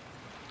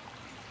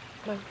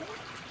 Like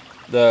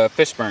The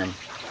fish sperm.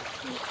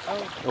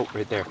 Oh. Oh,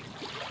 right there.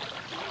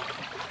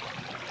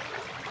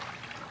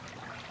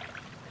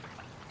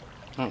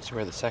 I don't see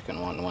where the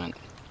second one went.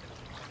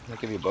 Can I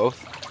give you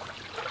both?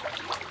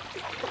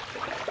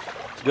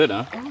 It's good,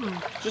 huh?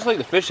 Mm. It's just like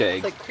the fish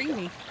egg. It's like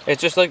creamy.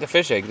 It's just like the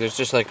fish egg. There's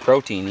just like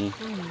protein-y.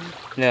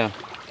 Mm. Yeah.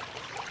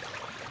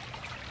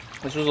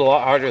 This was a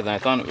lot harder than I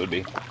thought it would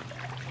be.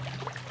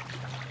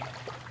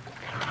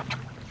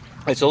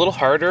 It's a little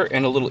harder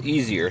and a little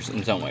easier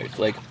in some ways.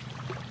 Like,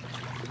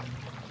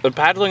 but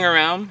paddling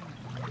around,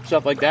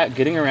 stuff like that,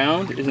 getting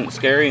around isn't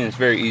scary and it's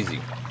very easy.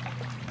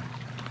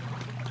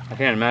 I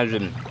can't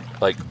imagine,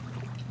 like,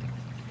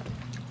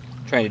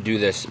 trying to do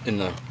this in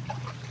the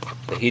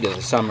heat of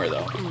the summer,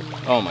 though.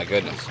 Mm. Oh my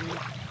goodness.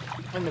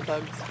 And the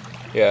bugs.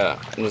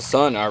 Yeah, and the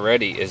sun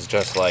already is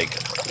just like...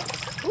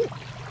 Ooh.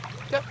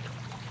 Yep.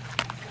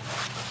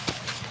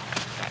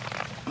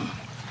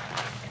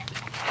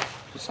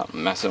 Just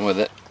something messing with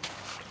it.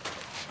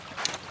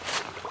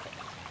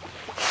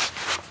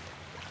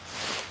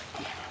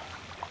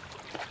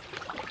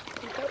 I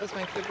think that was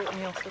my favorite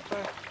meal so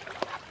far.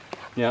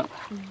 Yeah.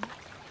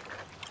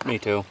 Mm-hmm. Me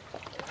too.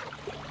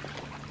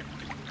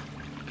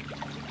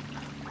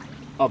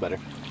 all better.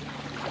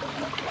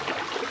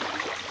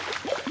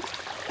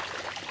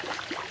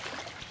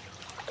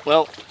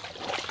 Well,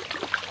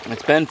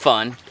 it's been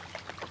fun.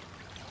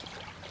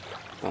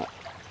 But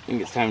I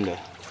think it's time to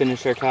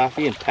finish our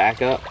coffee and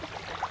pack up.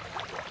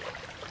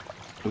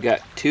 We've got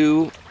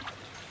 2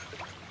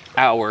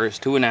 hours,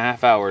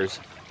 2.5 hours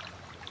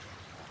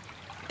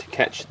to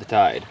catch the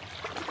tide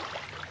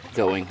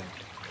going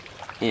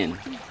in.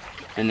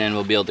 And then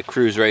we'll be able to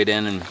cruise right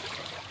in and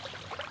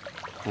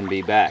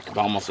be back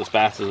almost as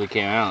fast as we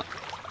came out.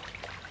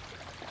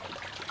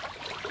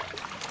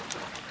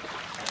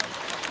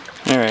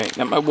 Alright,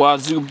 got my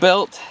Wazoo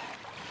belt,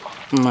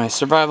 my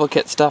survival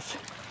kit stuff.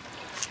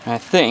 I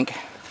think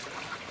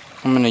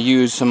I'm going to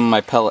use some of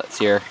my pellets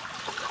here.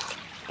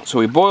 So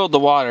we boiled the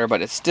water,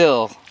 but it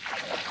still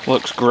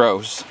looks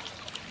gross.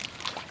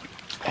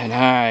 And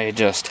I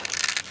just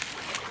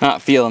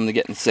not feeling the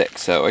getting sick.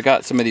 So I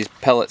got some of these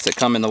pellets that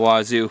come in the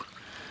Wazoo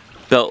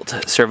belt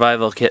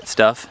survival kit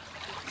stuff.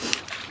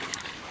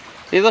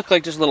 They look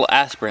like just little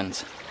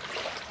aspirins,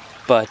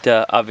 but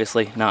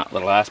obviously not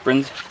little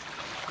aspirins.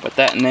 Put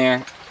that in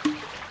there,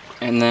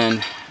 and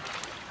then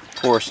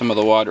pour some of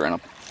the water in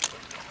them.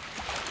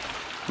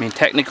 I mean,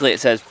 technically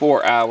it says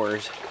 4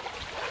 hours,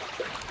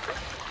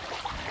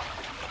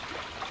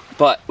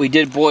 but we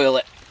did boil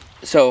it,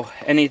 so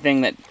anything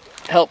that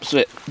helps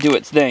it do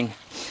its thing,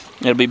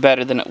 it'll be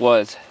better than it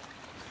was.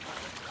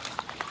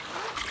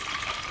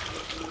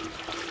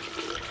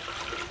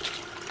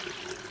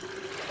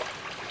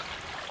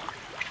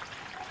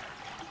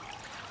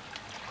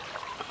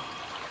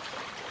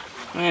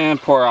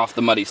 And pour off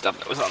the muddy stuff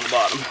that was on the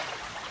bottom.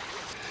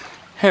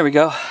 Here we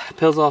go.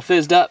 Pill's all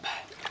fizzed up.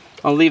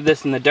 I'll leave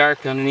this in the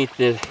dark underneath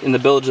in the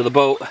bilge of the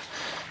boat.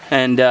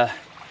 And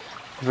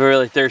if we're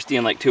really thirsty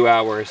in like 2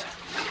 hours,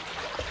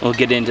 we'll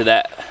get into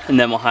that. And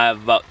then we'll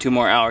have about 2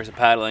 more hours of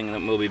paddling and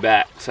then we'll be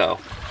back. So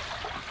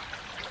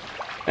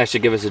that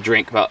should give us a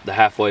drink about the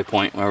halfway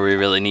point where we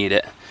really need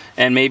it.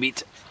 And maybe,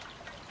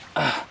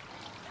 I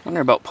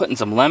wonder about putting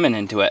some lemon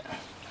into it.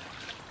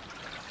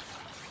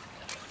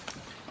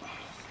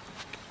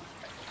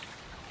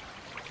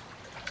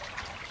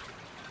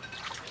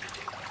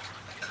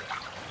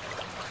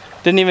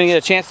 Didn't even get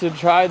a chance to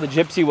try the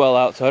gypsy well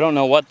out, so I don't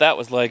know what that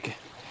was like.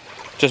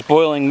 Just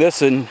boiling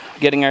this and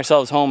getting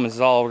ourselves home is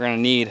all we're gonna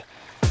need.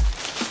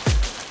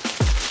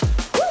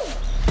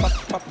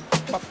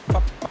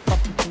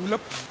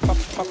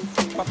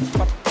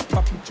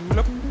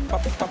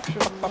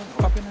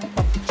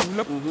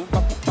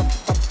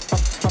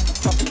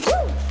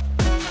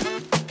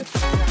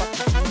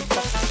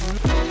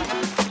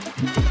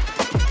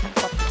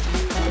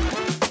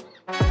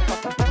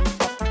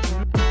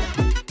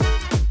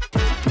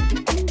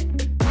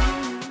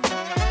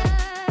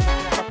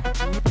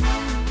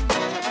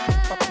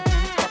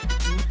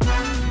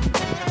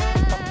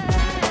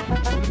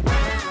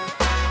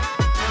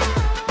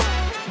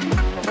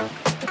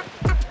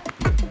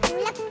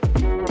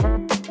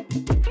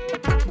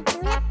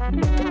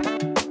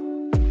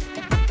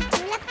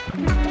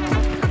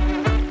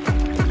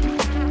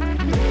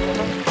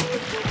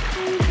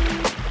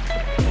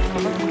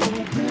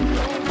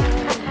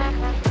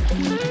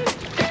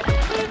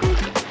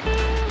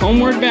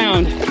 Homeward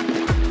bound.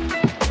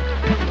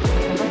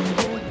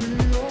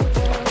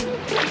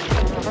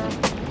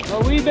 A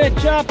wee bit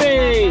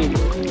choppy.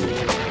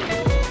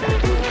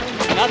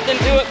 Nothing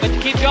to it but to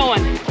keep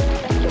going.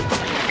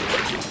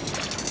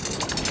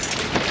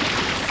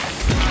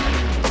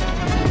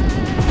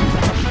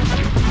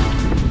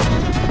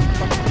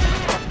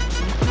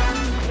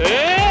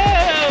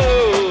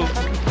 Ew!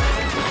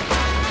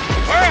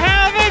 We're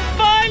having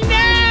fun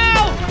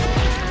now!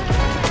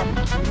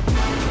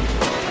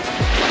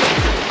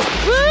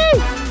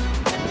 Woo!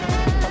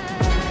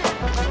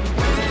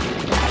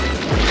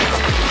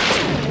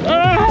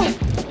 Ah!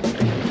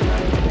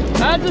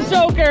 That's a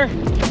soaker.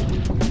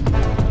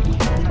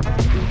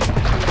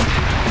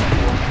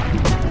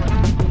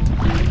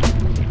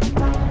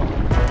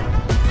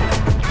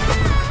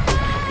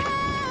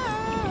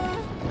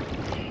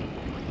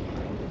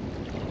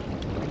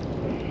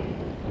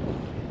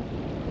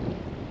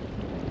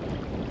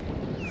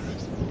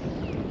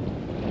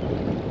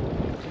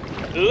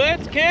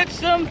 Let's catch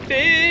some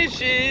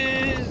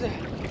fishes.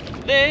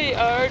 They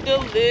are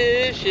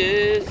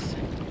delicious.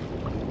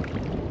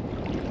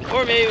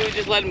 Or maybe we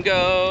just let them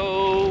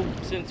go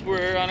since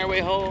we're on our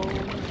way home.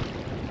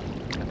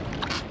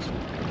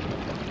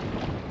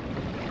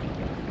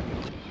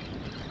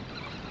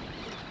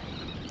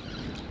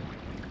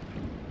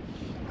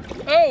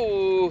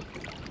 Oh!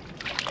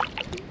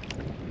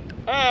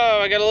 Oh,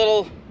 I got a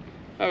little,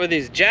 what were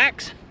these,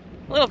 jacks?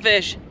 Little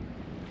fish.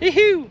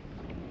 Hee-hoo!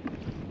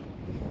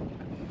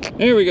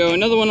 There we go,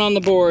 another one on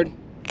the board.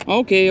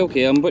 Okay,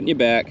 I'm putting you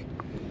back.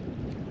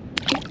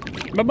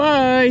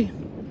 Bye-bye.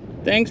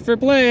 Thanks for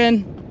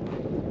playing.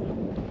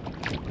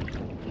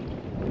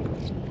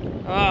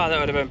 Ah, that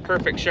would have been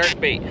perfect shark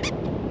bait.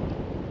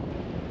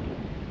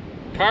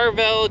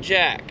 Carvel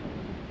jack.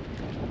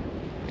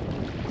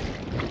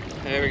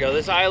 There we go.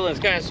 This island's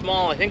kind of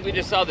small. I think we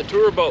just saw the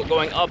tour boat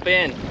going up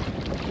in.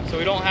 so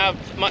we don't have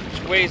much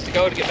ways to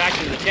go to get back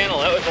to the channel.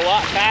 That was a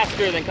lot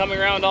faster than coming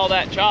around all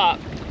that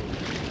chop.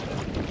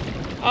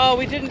 Oh,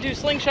 we didn't do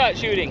slingshot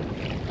shooting.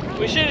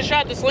 We should have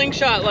shot the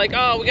slingshot, like,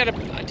 oh, we gotta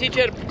teach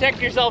you how to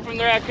protect yourself from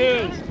the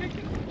raccoons.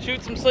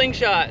 Shoot some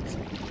slingshots.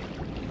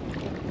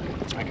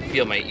 I can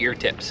feel my ear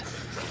tips.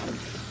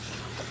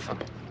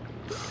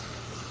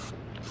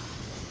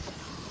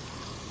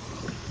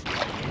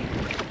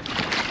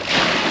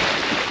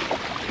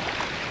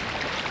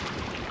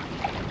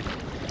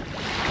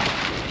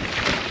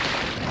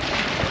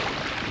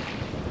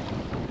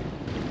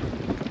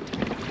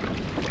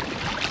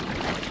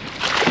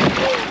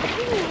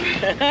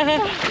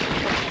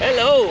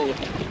 Hello!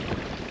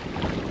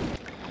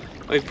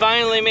 We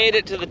finally made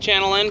it to the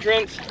channel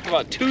entrance,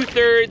 about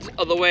 2/3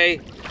 of the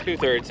way,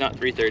 2/3, not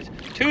 3/3,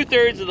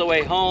 2/3 of the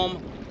way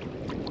home.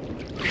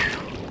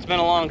 It's been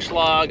a long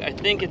slog. I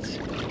think it's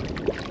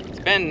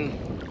been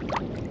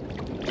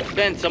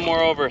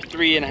somewhere over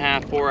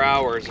 3.5, 4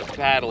 hours of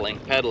pedaling.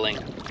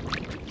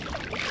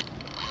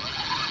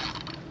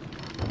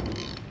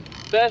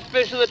 Best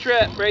fish of the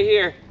trip, right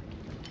here.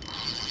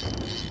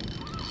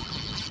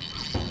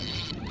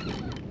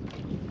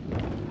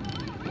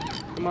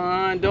 Come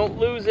on, don't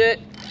lose it.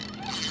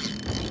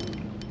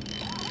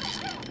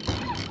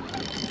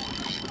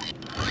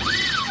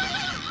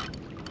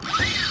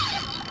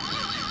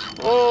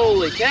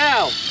 Holy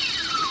cow.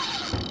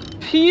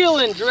 Peel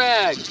and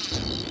drag.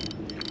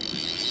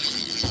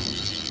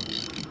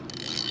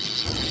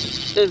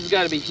 This has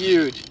got to be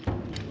huge.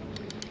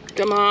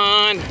 Come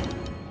on.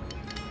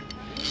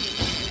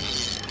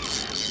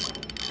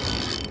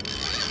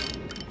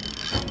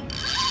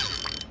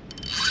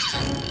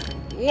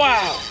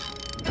 Wow.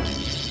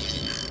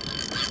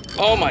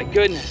 Oh my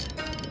goodness.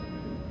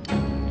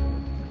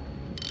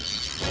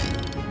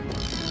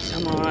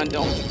 Come on,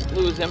 don't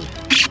lose him.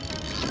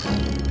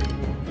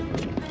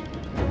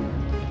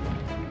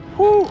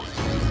 Whew.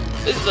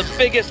 This is the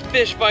biggest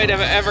fish fight I've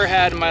ever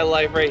had in my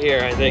life right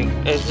here, I think.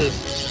 This is...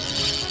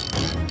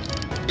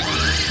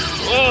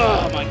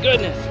 Oh my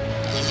goodness.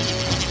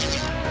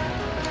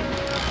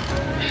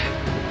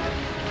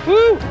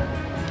 Woo!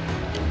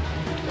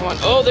 Come on,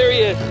 oh, there he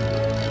is.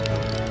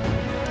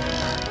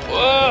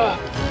 Whoa!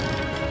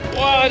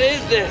 What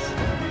is this?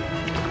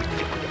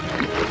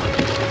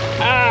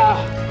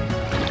 Ah!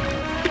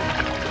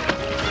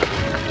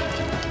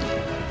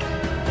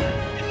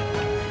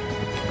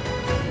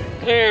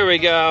 There we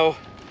go.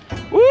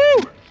 Woo!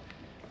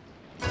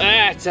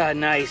 That's a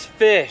nice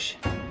fish.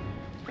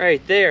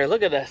 Right there.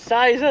 Look at the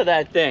size of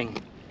that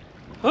thing.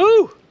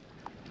 Woo!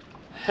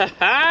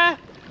 Ha-ha!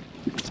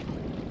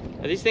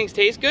 Do these things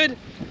taste good?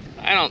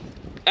 I don't...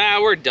 Ah,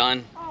 we're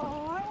done. Oh,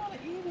 I want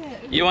to eat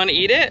it. You want to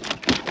eat it?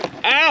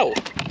 Ow!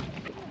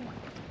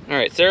 All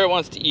right, Sarah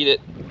wants to eat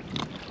it.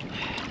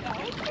 That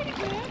was pretty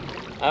good.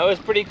 That was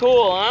pretty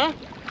cool, huh?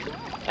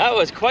 That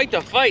was quite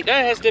the fight.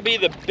 That has to be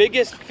the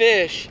biggest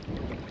fish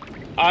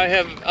I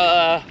have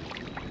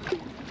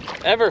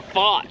ever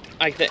fought,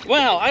 I think.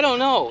 Well, I don't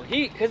know.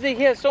 Because he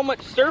has so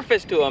much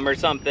surface to him or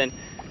something.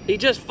 He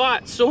just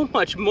fought so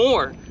much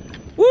more.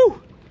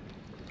 Woo!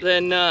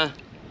 Than, oh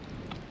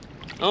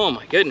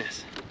my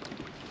goodness.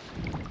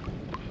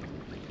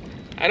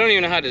 I don't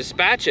even know how to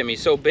dispatch him.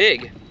 He's so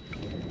big.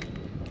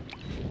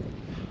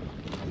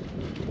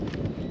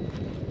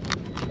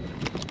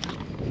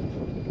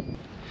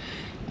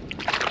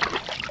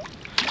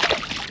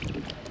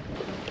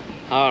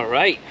 All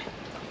right.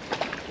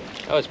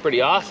 That was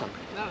pretty awesome.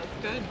 That was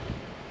good.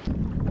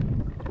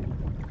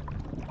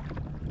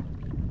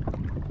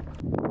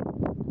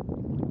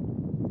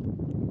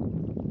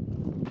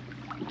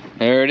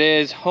 There it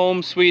is,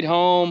 home sweet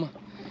home.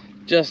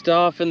 Just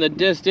off in the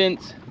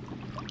distance.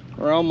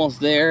 We're almost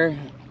there.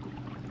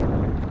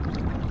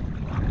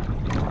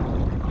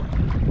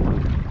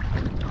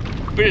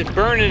 We're just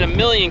burning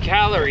 1,000,000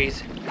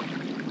 calories.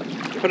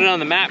 Put it on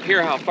the map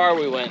here how far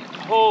we went.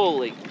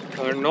 Holy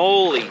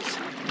cannolis.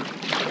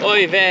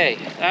 Oy vey,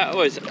 that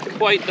was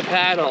quite the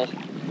paddle.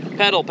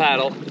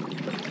 Paddle.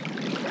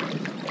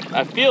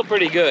 I feel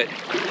pretty good.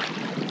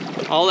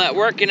 All that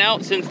working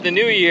out since the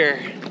new year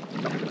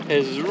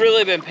has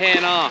really been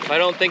paying off. I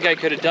don't think I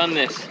could have done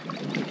this,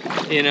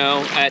 you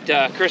know,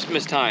 at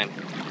Christmas time.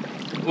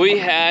 We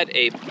had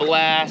a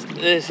blast.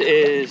 This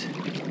is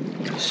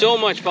so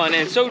much fun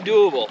and so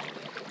doable.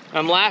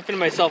 I'm laughing to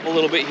myself a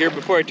little bit here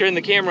before I turn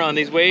the camera on.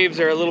 These waves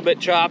are a little bit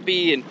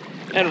choppy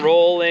and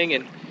rolling,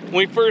 and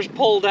when we first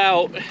pulled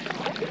out,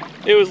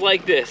 it was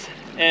like this.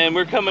 And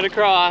we're coming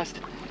across,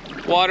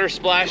 water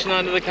splashing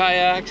onto the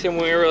kayaks,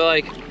 and we were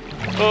like,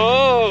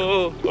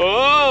 oh,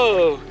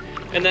 oh.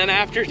 And then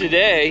after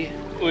today,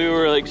 we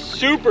were like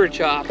super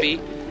choppy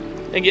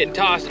and getting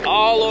tossed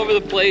all over the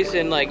place,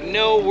 and like,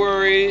 no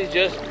worries,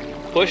 just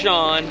push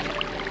on.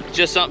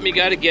 Just something you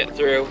gotta get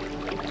through.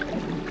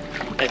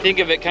 I think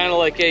of it kind of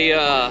like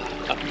a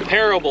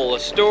parable, a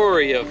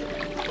story of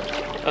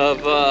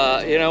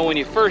you know, when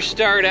you first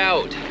start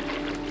out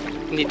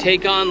and you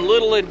take on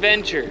little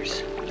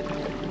adventures,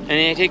 and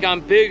then you take on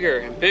bigger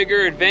and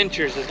bigger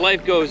adventures as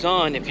life goes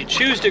on. If you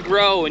choose to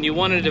grow and you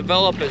want to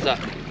develop as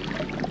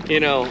you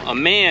know, a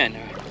man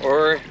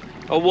or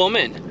a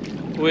woman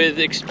with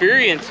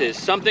experiences,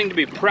 something to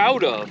be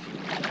proud of.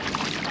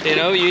 You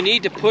know, you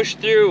need to push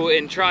through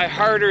and try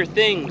harder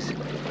things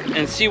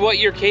and see what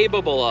you're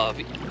capable of.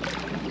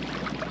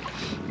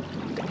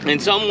 In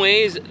some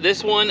ways,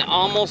 this one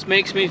almost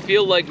makes me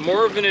feel like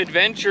more of an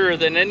adventurer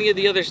than any of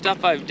the other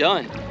stuff I've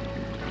done.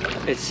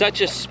 It's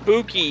such a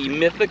spooky,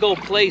 mythical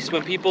place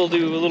when people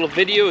do little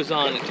videos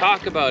on it,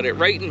 talk about it,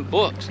 write in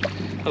books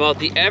about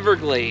the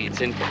Everglades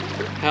and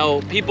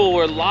how people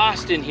were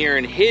lost in here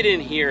and hid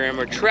in here and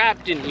were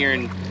trapped in here,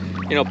 and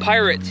you know,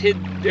 pirates hid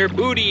their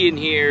booty in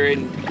here,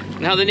 and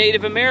how the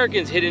Native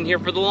Americans hid in here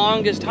for the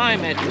longest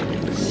time, had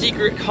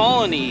secret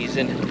colonies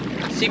and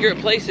secret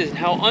places, and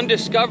how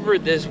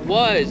undiscovered this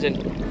was,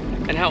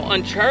 and how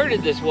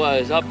uncharted this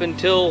was up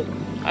until,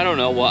 I don't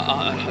know, what,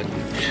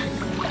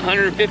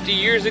 150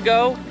 years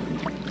ago.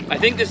 I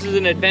think this is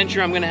an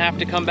adventure I'm gonna have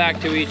to come back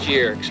to each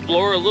year,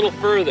 explore a little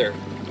further,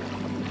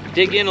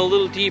 dig in a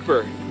little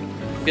deeper,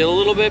 get a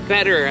little bit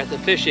better at the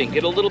fishing,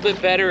 get a little bit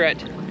better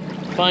at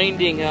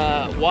finding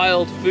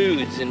wild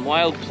foods and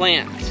wild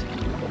plants.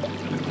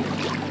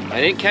 I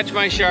didn't catch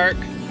my shark,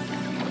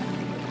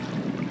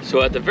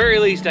 so at the very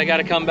least I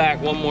gotta come back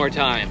one more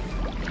time.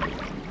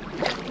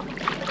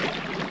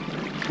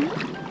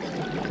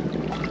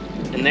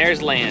 And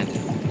there's land.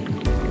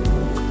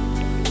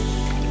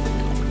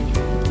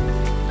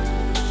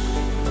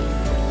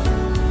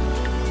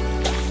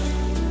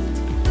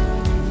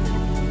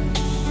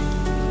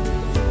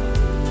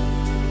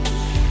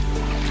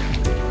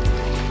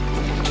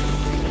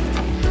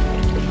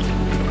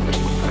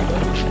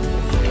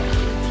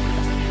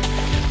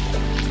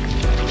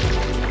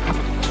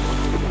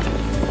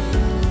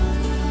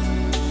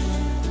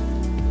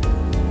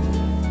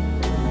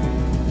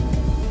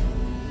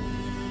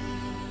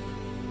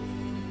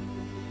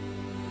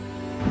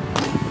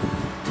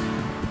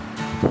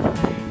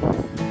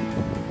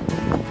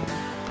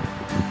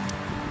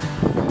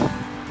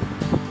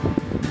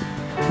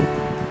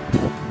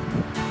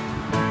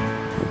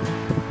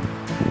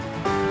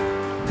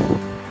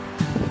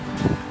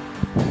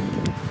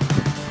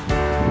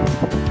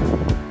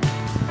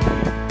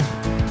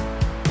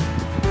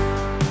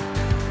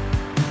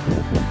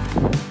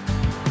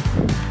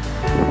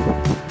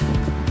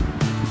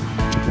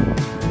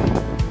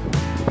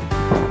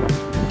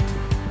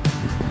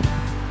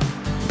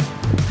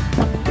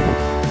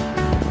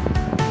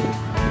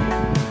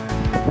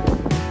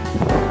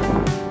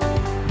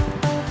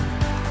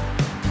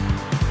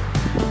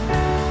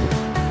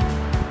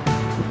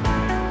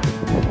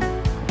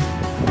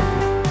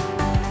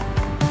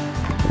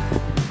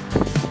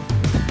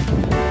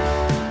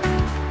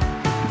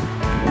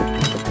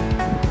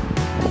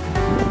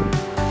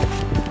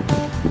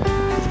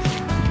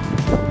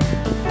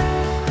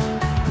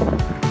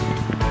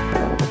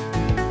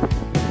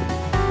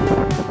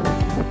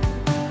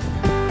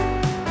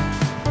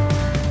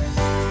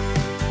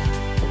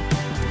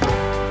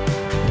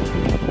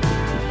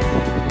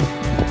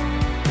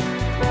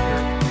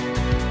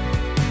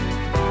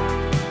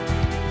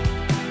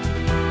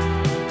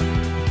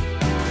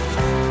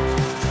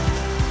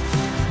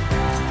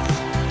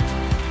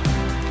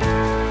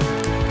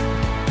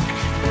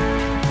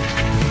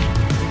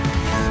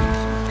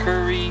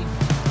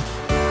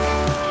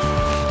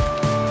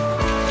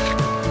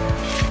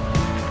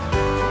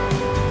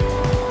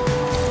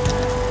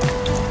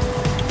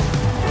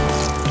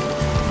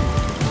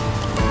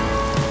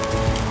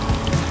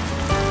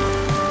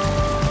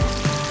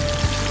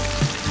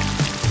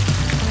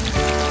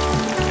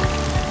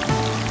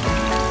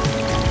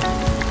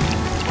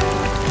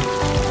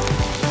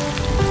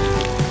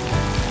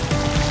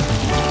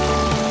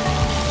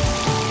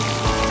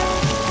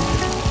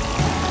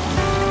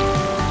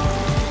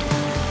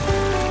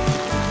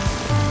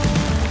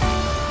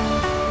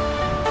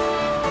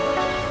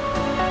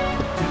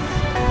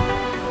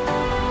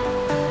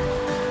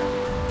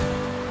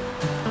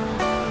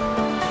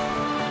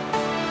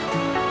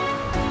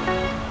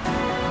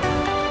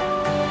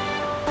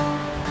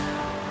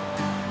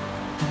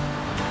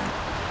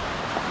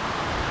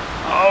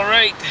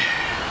 right.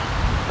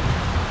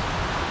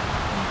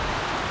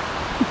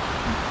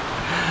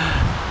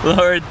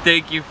 Lord,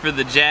 thank you for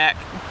the jack.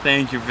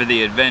 Thank you for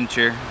the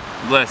adventure.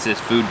 Bless this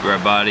food for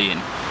our body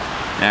and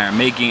our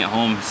making it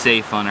home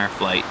safe on our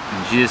flight.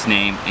 In Jesus'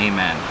 name,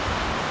 amen.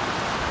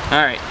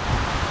 All right.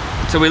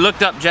 So we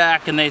looked up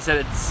jack and they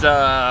said it's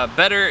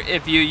better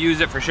if you use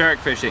it for shark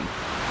fishing.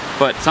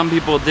 But some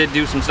people did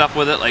do some stuff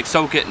with it, like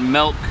soak it in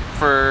milk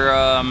for,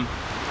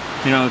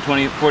 you know,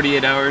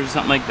 48 hours,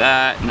 something like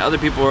that. And other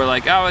people were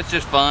like, oh, it's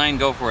just fine,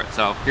 go for it.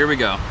 So here we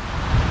go.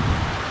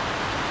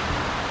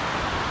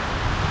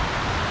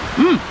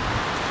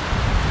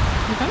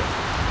 Okay.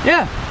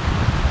 Yeah.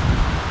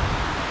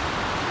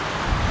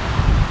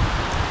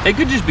 It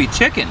could just be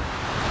chicken.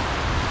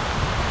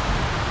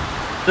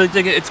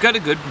 It's got a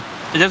good,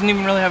 it doesn't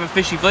even really have a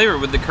fishy flavor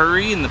with the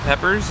curry and the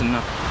peppers and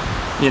the,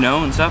 you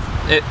know, and stuff.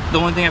 The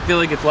only thing I feel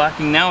like it's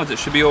lacking now is it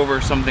should be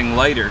over something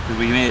lighter because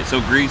we made it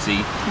so greasy.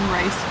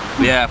 Rice.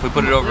 Yeah, if we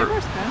put it over,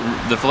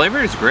 the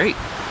flavor is great.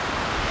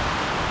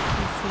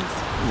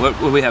 What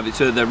we have?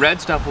 So the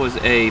red stuff was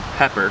a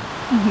pepper,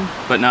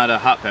 but not a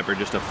hot pepper,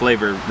 just a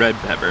flavored red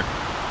pepper.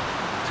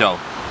 So,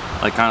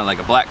 like kind of like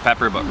a black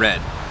pepper, but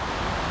red.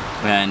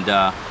 And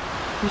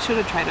we should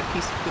have tried a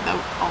piece without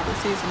all the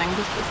seasoning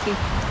just to see.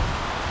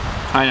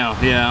 I know,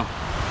 yeah.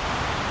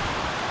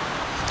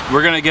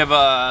 We're gonna give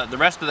the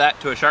rest of that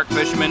to a shark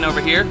fisherman over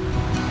here,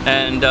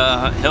 and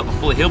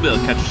hopefully he'll be able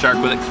to catch a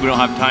shark with it because we don't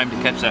have time to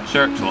catch that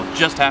shark, so we'll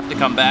just have to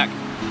come back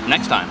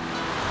next time.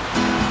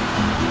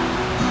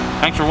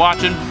 Thanks for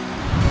watching.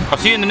 I'll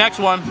see you in the next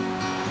one.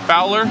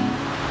 Fowler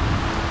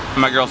and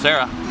my girl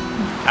Sarah,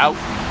 out.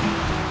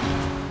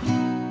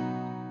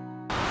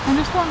 I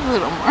just want a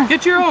little more.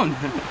 Get your own.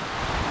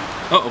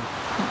 Uh-oh.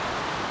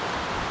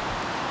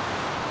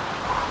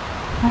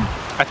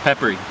 That's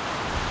peppery.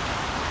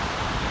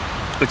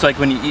 It's like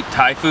when you eat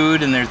Thai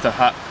food and there's the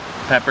hot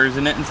peppers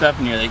in it and stuff,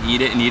 and you like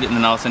eat it, and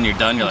then all of a sudden you're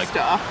done. You're like,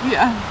 stop.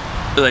 Yeah.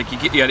 Like you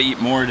gotta eat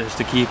more just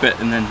to keep it,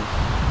 and then